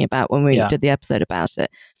talking about when we did the episode about it.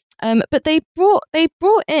 But they brought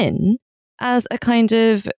in as a kind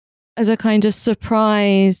of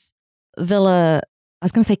surprise villa. I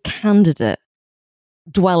was going to say candidate.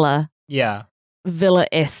 Dweller,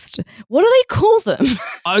 villaist. What do they call them?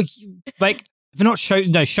 Like they're not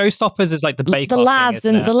showstoppers is like the bake-off the lads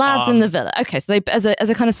thing, and the lads in the villa. Okay, so they as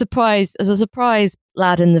a kind of surprise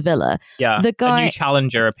lad in the villa. Yeah, the guy, a new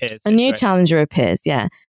challenger appears. Yeah,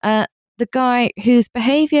 the guy whose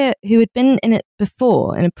behavior, who had been in it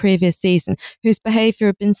before in a previous season, whose behavior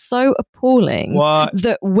had been so appalling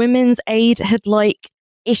that Women's Aid had like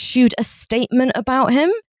issued a statement about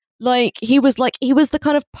him. Like he was the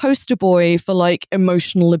kind of poster boy for like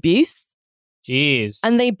emotional abuse. Jeez.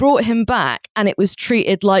 And they brought him back and it was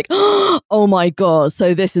treated like, oh my God,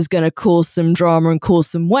 so this is going to cause some drama and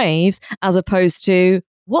cause some waves, as opposed to,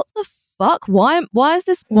 what the fuck? Why is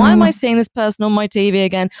this? Why am I seeing this person on my TV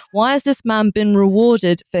again? Why has this man been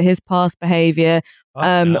rewarded for his past behavior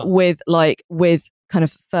with kind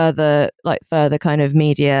of further kind of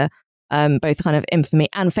media, both kind of infamy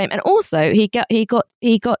and fame, and also he got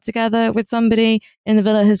together with somebody in the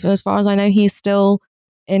villa. As far as I know, he's still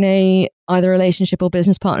in either relationship or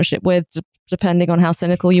business partnership with, depending on how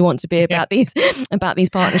cynical you want to be about these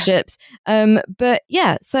partnerships. But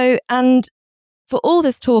yeah, so, and for all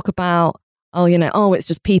this talk about it's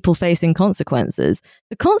just people facing consequences.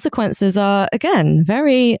 The consequences are, again,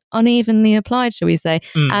 very unevenly applied, shall we say.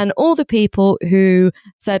 And all the people who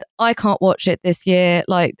said, I can't watch it this year,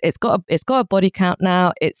 like it's got a body count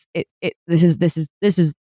now, this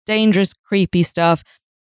is dangerous, creepy stuff,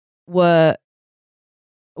 were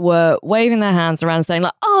waving their hands around saying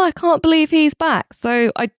like, oh, I can't believe he's back.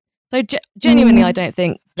 So genuinely, I don't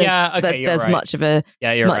think there's much of a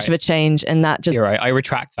change in that. Just, you're right. I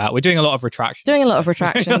retract that. We're doing a lot of retractions.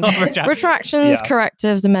 Retractions,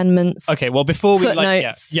 correctives, amendments. Okay. Well, before we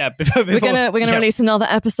footnotes. Before, we're gonna release another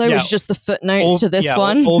episode, which is just the footnotes to this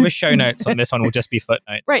one. All the show notes on this one will just be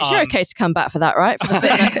footnotes. Right. You're okay to come back for that, right? For the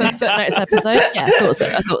footnotes episode. Yeah,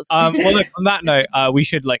 I thought so. Well, look, on that note, we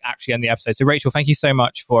should actually end the episode. So, Rachel, thank you so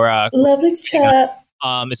much for lovely to chat.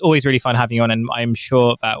 It's always really fun having you on, and I'm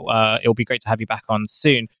sure that it'll be great to have you back on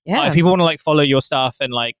soon. Yeah. If people want to follow your stuff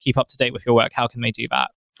and keep up to date with your work, how can they do that?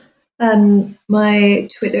 My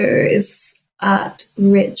Twitter is at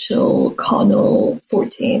Rachel Connell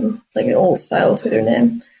 14. It's like an old style Twitter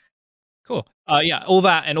name. Cool. Yeah, all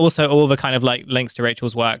that, and also all the kind of like links to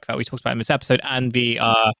Rachel's work that we talked about in this episode, and the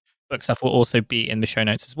book stuff will also be in the show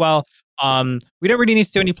notes as well. We don't really need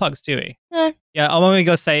to do any plugs, do we? No. Yeah, I'm only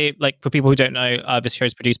going to say, like, for people who don't know, this show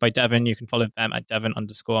is produced by Devon. You can follow them at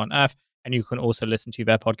Devon_on_Earth, and you can also listen to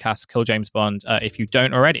their podcast, Kill James Bond, if you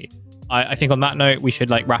don't already. I think on that note, we should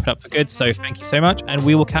like wrap it up for good. So thank you so much, and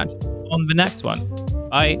we will catch you on the next one.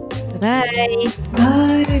 Bye. Bye.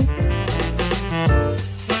 Bye.